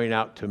won't point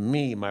out to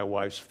me my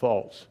wife's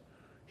faults.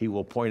 He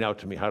will point out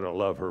to me how to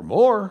love her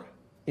more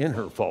in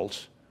her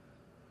faults,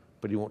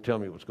 but He won't tell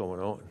me what's going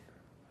on.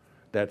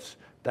 That's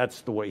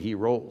the way He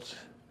rolls.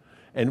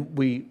 And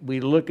we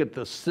look at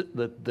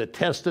the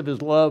test of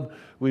His love.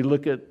 We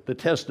look at the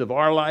test of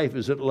our life.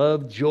 Is it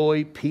love,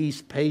 joy,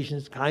 peace,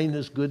 patience,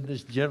 kindness,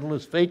 goodness,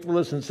 gentleness,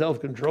 faithfulness, and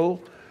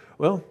self-control?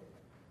 Well,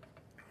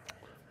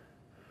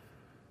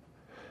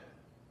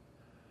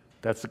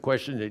 that's the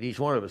question that each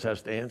one of us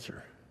has to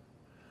answer.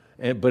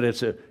 But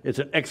it's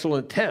an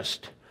excellent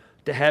test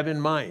to have in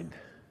mind.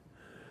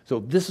 So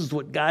this is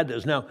what God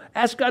does. Now,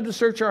 ask God to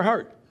search our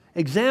heart.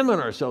 Examine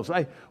ourselves.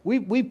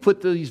 We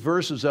put these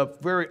verses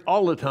up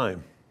all the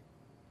time,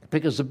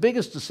 because the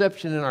biggest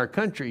deception in our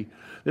country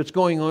that's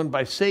going on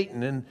by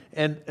Satan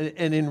and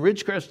in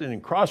Ridgecrest and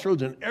in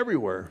Crossroads and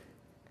everywhere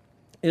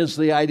is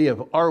the idea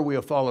of, are we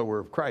a follower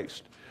of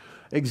Christ?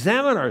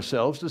 Examine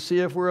ourselves to see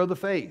if we're of the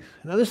faith.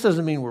 Now, this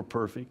doesn't mean we're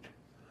perfect,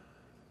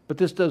 but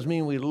this does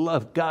mean we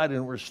love God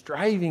and we're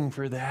striving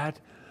for that.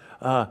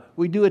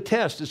 We do a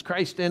test. Is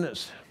Christ in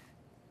us?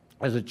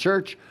 As a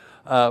church,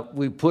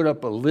 we put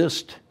up a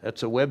list.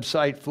 That's a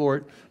website for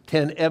it.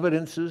 10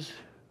 evidences.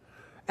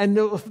 And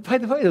by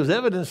the way, those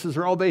evidences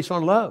are all based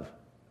on love.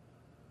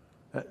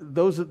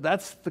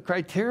 That's the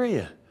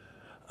criteria.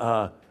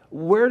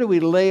 Where do we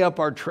lay up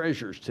our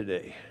treasures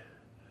today?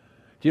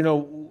 You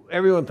know,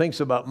 everyone thinks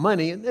about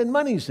money, and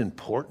money's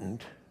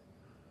important,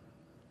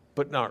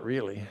 but not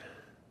really.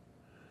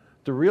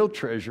 The real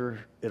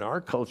treasure in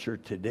our culture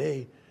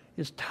today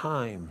is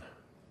time.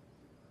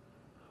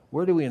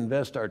 Where do we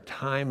invest our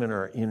time and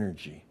our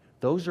energy?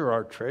 Those are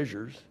our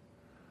treasures.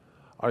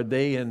 Are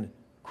they in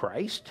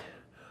Christ?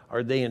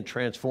 Are they in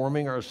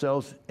transforming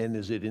ourselves? And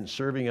is it in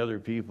serving other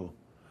people?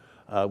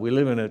 We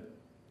live in a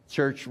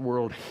church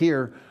world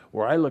here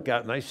where I look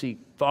out and I see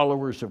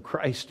followers of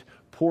Christ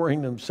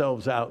pouring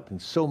themselves out in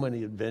so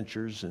many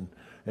adventures and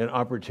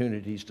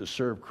opportunities to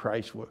serve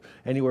Christ,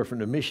 anywhere from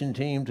the mission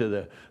team to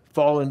the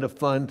fall into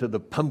fun to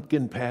the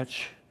pumpkin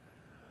patch.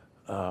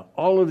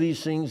 All of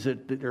these things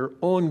that are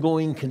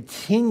ongoing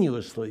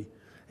continuously.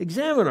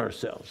 Examine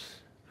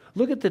ourselves.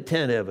 Look at the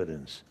 10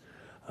 evidence.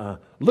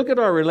 Look at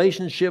our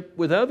relationship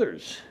with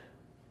others.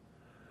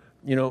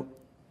 You know,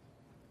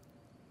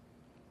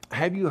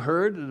 have you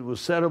heard that it was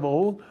said of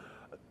old,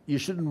 you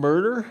shouldn't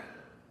murder?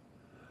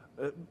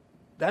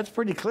 That's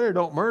pretty clear,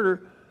 don't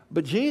murder.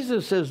 But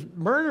Jesus says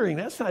murdering,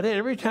 that's not it.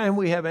 Every time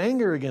we have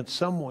anger against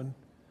someone,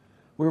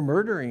 we're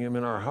murdering him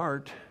in our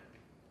heart.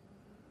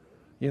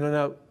 You know,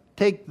 now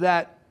take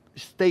that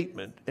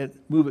statement and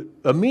move it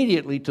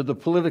immediately to the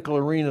political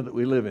arena that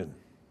we live in.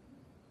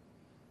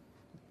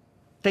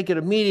 Take it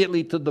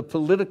immediately to the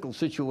political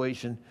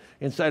situation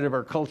inside of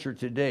our culture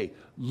today.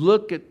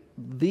 Look at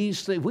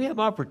these things. We have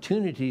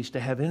opportunities to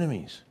have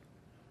enemies.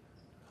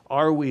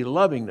 Are we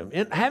loving them?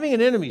 Having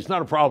an enemy is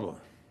not a problem.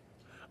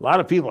 A lot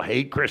of people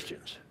hate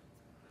Christians.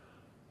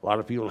 A lot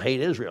of people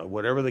hate Israel.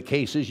 Whatever the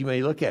case is you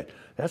may look at.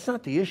 That's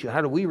not the issue.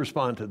 How do we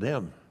respond to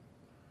them?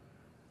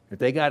 If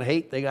they got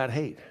hate, they got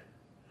hate.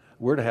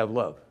 We're to have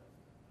love.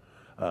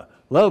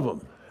 Love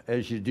them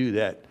as you do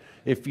that.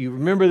 If you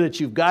remember that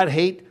you've got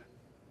hate,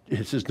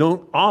 it says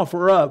don't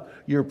offer up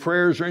your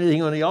prayers or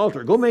anything on the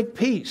altar. Go make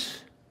peace.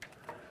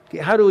 Okay,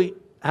 how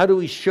do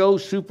we show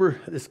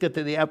let's get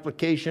to the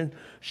application,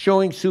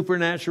 showing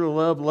supernatural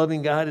love,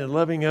 loving God and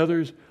loving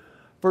others?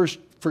 First,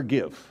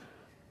 forgive.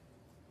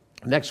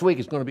 Next week,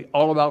 it's going to be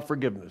all about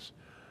forgiveness.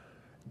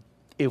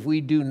 If we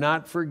do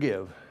not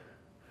forgive,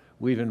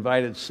 we've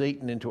invited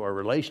Satan into our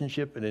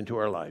relationship and into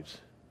our lives.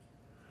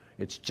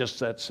 It's just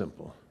that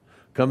simple.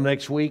 Come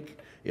next week,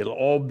 it'll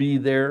all be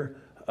there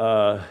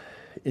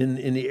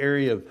in the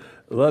area of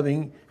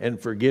loving and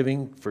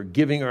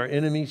forgiving our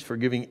enemies,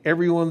 forgiving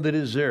everyone that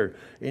is there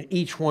in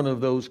each one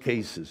of those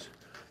cases.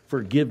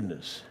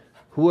 Forgiveness,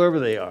 whoever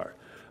they are,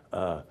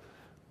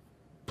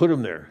 put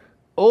them there.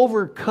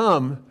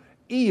 Overcome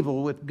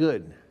evil with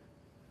good.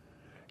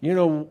 You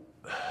know,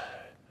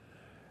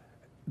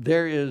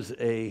 there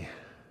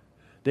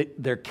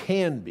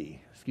can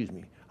be,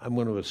 I'm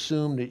going to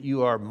assume that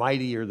you are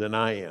mightier than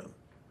I am.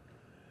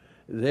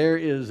 There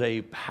is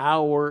a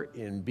power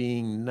in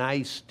being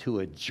nice to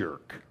a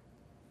jerk.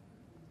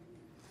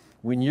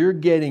 When you're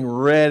getting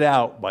read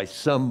out by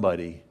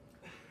somebody,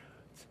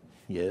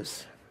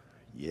 yes,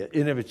 yeah,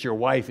 and if it's your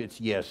wife,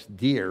 it's yes,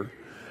 dear.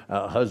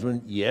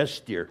 Husband, yes,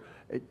 dear.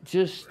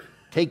 Just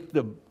take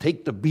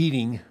the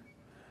beating,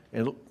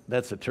 and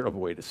that's a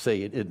terrible way to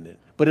say it, isn't it?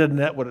 But isn't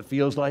that what it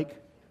feels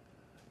like?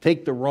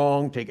 Take the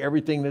wrong, take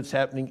everything that's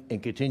happening,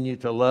 and continue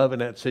to love in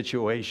that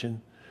situation.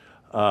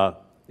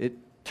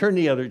 Turn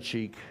the other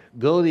cheek,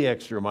 go the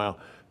extra mile,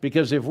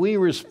 because if we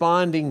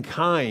respond in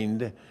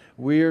kind,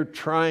 we're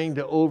trying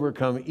to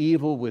overcome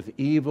evil with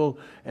evil,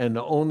 and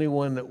the only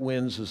one that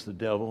wins is the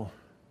devil.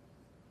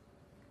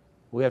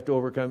 We have to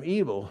overcome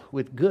evil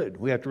with good.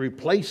 We have to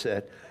replace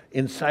that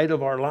inside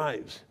of our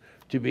lives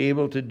to be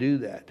able to do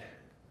that.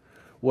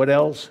 What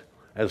else?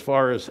 As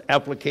far as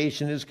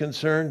application is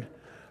concerned,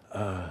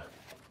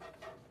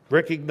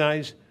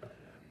 recognize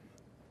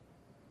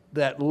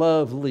that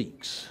love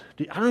leaks.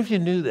 I don't know if you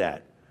knew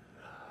that.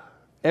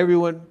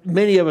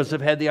 Many of us have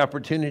had the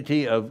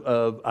opportunity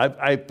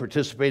I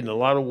participate in a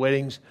lot of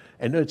weddings,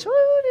 and it's,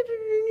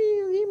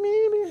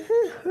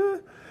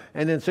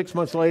 and then 6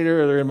 months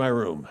later, they're in my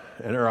room,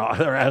 and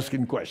they're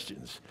asking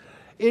questions.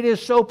 It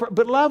is so,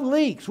 but love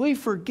leaks. We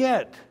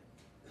forget.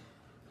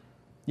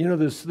 You know,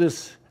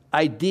 this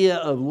idea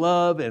of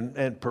love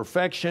and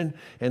perfection,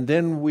 and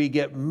then we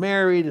get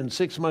married, and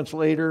 6 months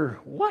later,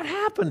 what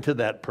happened to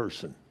that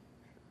person?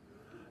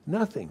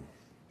 Nothing.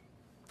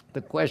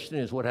 The question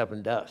is, what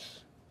happened to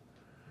us?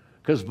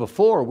 Because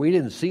before, we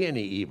didn't see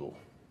any evil.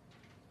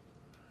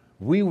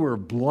 We were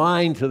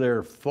blind to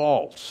their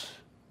faults.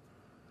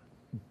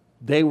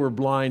 They were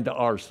blind to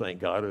ours, thank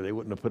God, or they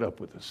wouldn't have put up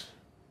with us.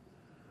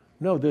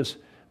 No, this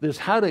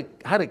how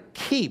to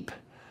keep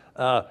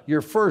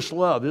your first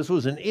love. This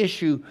was an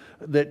issue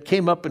that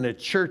came up in a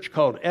church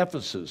called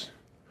Ephesus.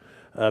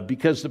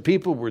 Because the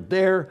people were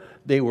there,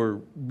 they were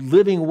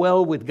living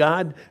well with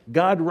God.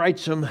 God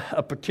writes them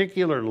a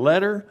particular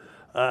letter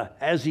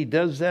as he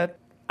does that,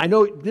 I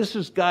know this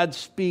is God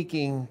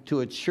speaking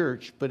to a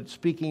church, but it's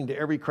speaking to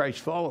every Christ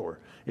follower.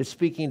 It's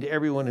speaking to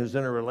everyone who's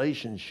in a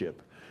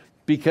relationship.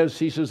 Because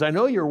he says, I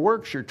know your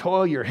works, your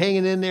toil, you're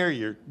hanging in there,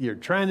 you're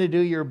trying to do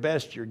your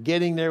best, you're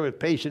getting there with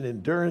patient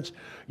endurance.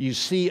 You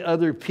see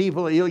other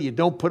people, you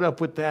don't put up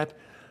with that,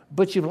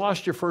 but you've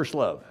lost your first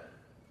love.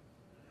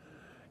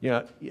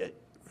 The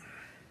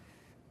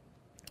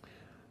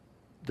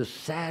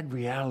sad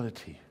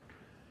reality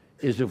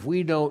is if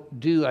we don't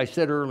do, I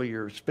said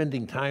earlier,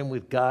 spending time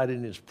with God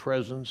in his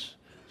presence,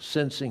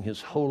 sensing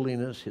his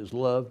holiness, his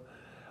love,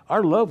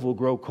 our love will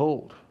grow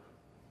cold.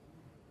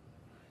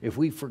 If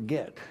we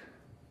forget,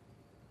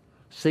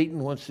 Satan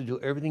wants to do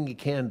everything he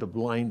can to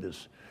blind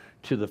us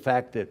to the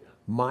fact that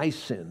my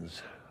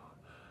sins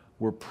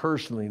were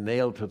personally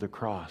nailed to the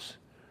cross.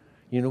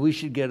 We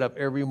should get up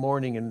every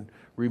morning and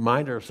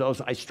remind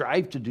ourselves, I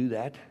strive to do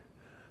that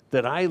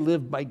I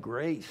live by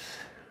grace.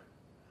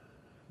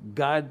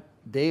 God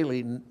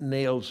daily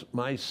nails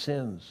my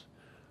sins.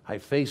 I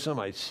face them,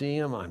 I see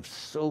them, I'm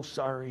so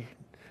sorry.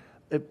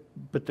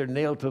 But they're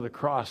nailed to the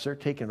cross. They're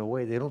taken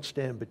away. They don't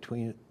stand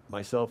between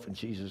myself and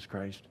Jesus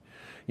Christ.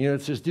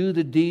 It says, do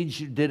the deeds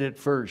you did at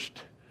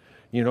first.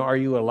 Are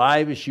you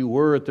alive as you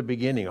were at the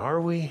beginning? Are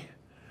we?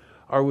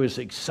 Are we as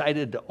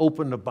excited to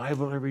open the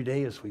Bible every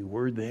day as we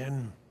were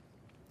then?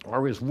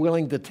 Are we as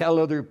willing to tell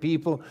other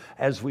people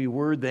as we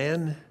were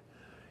then?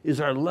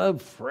 Is our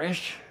love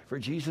fresh for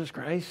Jesus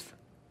Christ?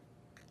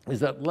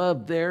 Is that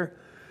love there?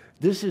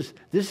 This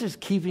is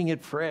keeping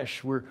it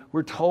fresh.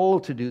 We're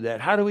told to do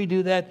that. How do we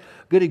do that?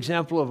 Good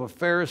example of a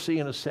Pharisee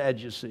and a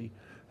Sadducee.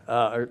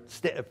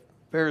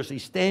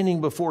 Pharisee standing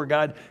before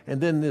God,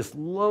 and then this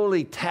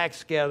lowly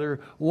tax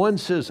gatherer. One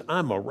says,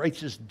 I'm a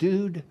righteous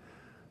dude,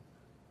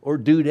 or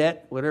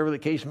dudette, whatever the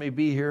case may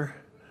be here.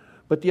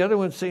 But the other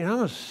one's saying,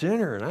 I'm a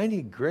sinner and I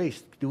need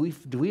grace. Do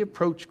we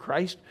approach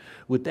Christ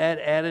with that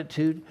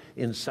attitude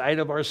inside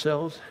of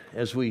ourselves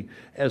as we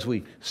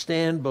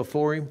stand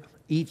before him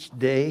each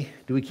day?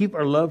 Do we keep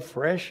our love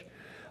fresh?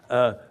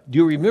 Do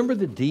you remember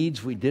the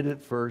deeds we did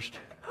at first?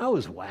 I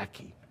was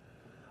wacky.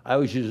 I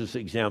always use this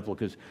example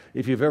because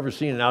if you've ever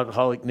seen an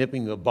alcoholic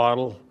nipping a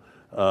bottle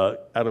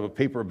out of a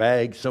paper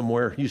bag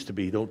somewhere, used to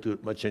be, don't do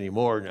it much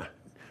anymore.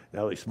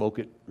 Now they smoke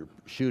it or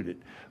shoot it.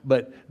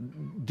 But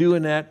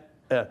doing that,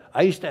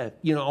 I used to,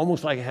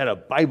 almost like I had a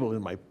Bible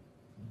in my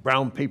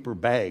brown paper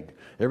bag.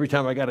 Every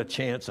time I got a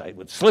chance, I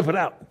would slip it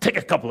out, take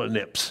a couple of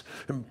nips,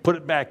 and put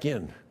it back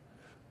in.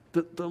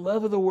 The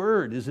love of the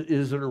Word is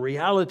it a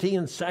reality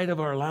inside of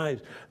our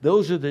lives?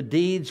 Those are the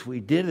deeds we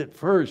did at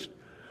first.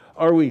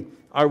 Are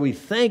we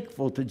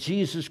thankful to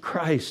Jesus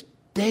Christ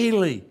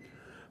daily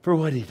for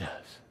what he does?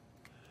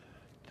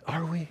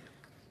 Are we?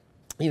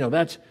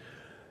 That's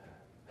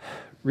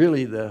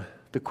really the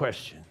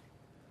question.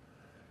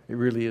 It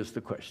really is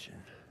the question.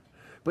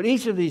 But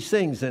each of these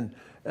things, and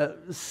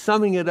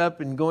summing it up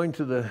and going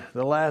to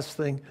the last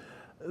thing,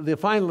 the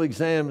final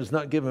exam is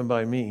not given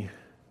by me.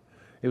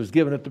 It was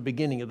given at the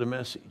beginning of the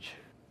message.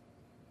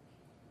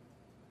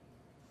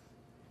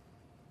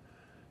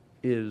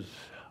 Is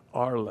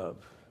our love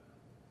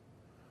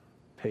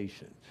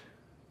patient,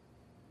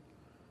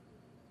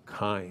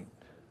 kind,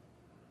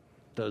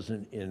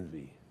 doesn't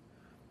envy,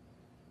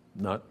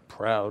 not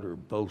proud or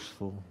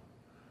boastful,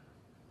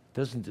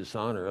 doesn't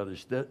dishonor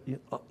others?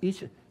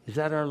 Is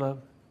that our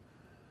love?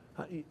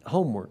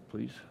 Homework,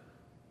 please.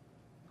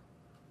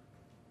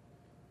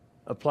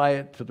 Apply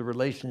it to the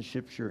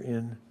relationships you're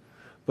in,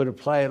 but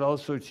apply it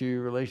also to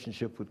your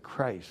relationship with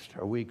Christ.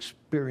 Are we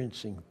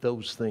experiencing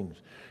those things?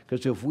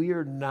 Because if we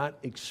are not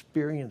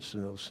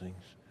experiencing those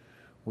things,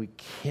 we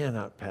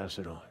cannot pass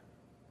it on.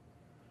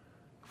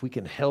 If we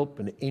can help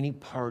in any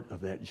part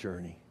of that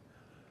journey,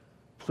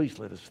 please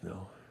let us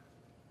know.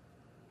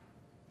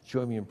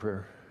 Join me in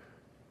prayer.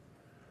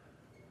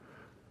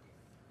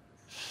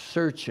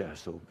 Search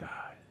us, oh God.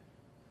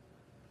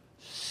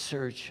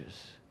 Search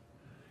us.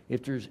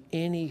 If there's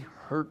any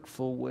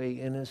hurtful way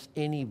in us,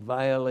 any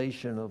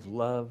violation of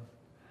love,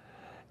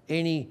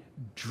 any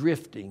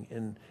drifting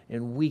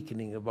and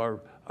weakening of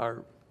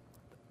our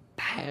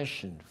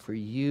passion for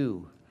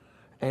you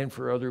and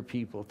for other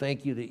people,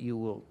 thank you that you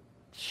will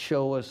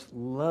show us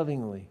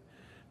lovingly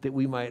that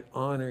we might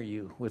honor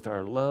you with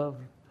our love,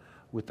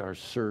 with our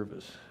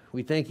service.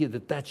 We thank you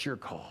that that's your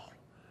call.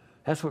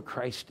 That's what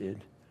Christ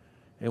did.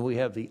 And we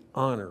have the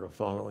honor of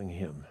following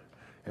him.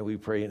 And we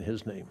pray in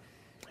his name.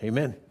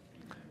 Amen.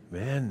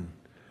 Amen.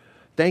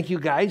 Thank you,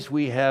 guys.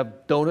 We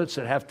have donuts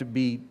that have to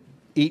be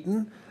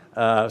eaten.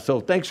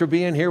 So thanks for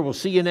being here. We'll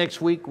see you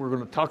next week. We're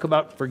going to talk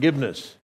about forgiveness.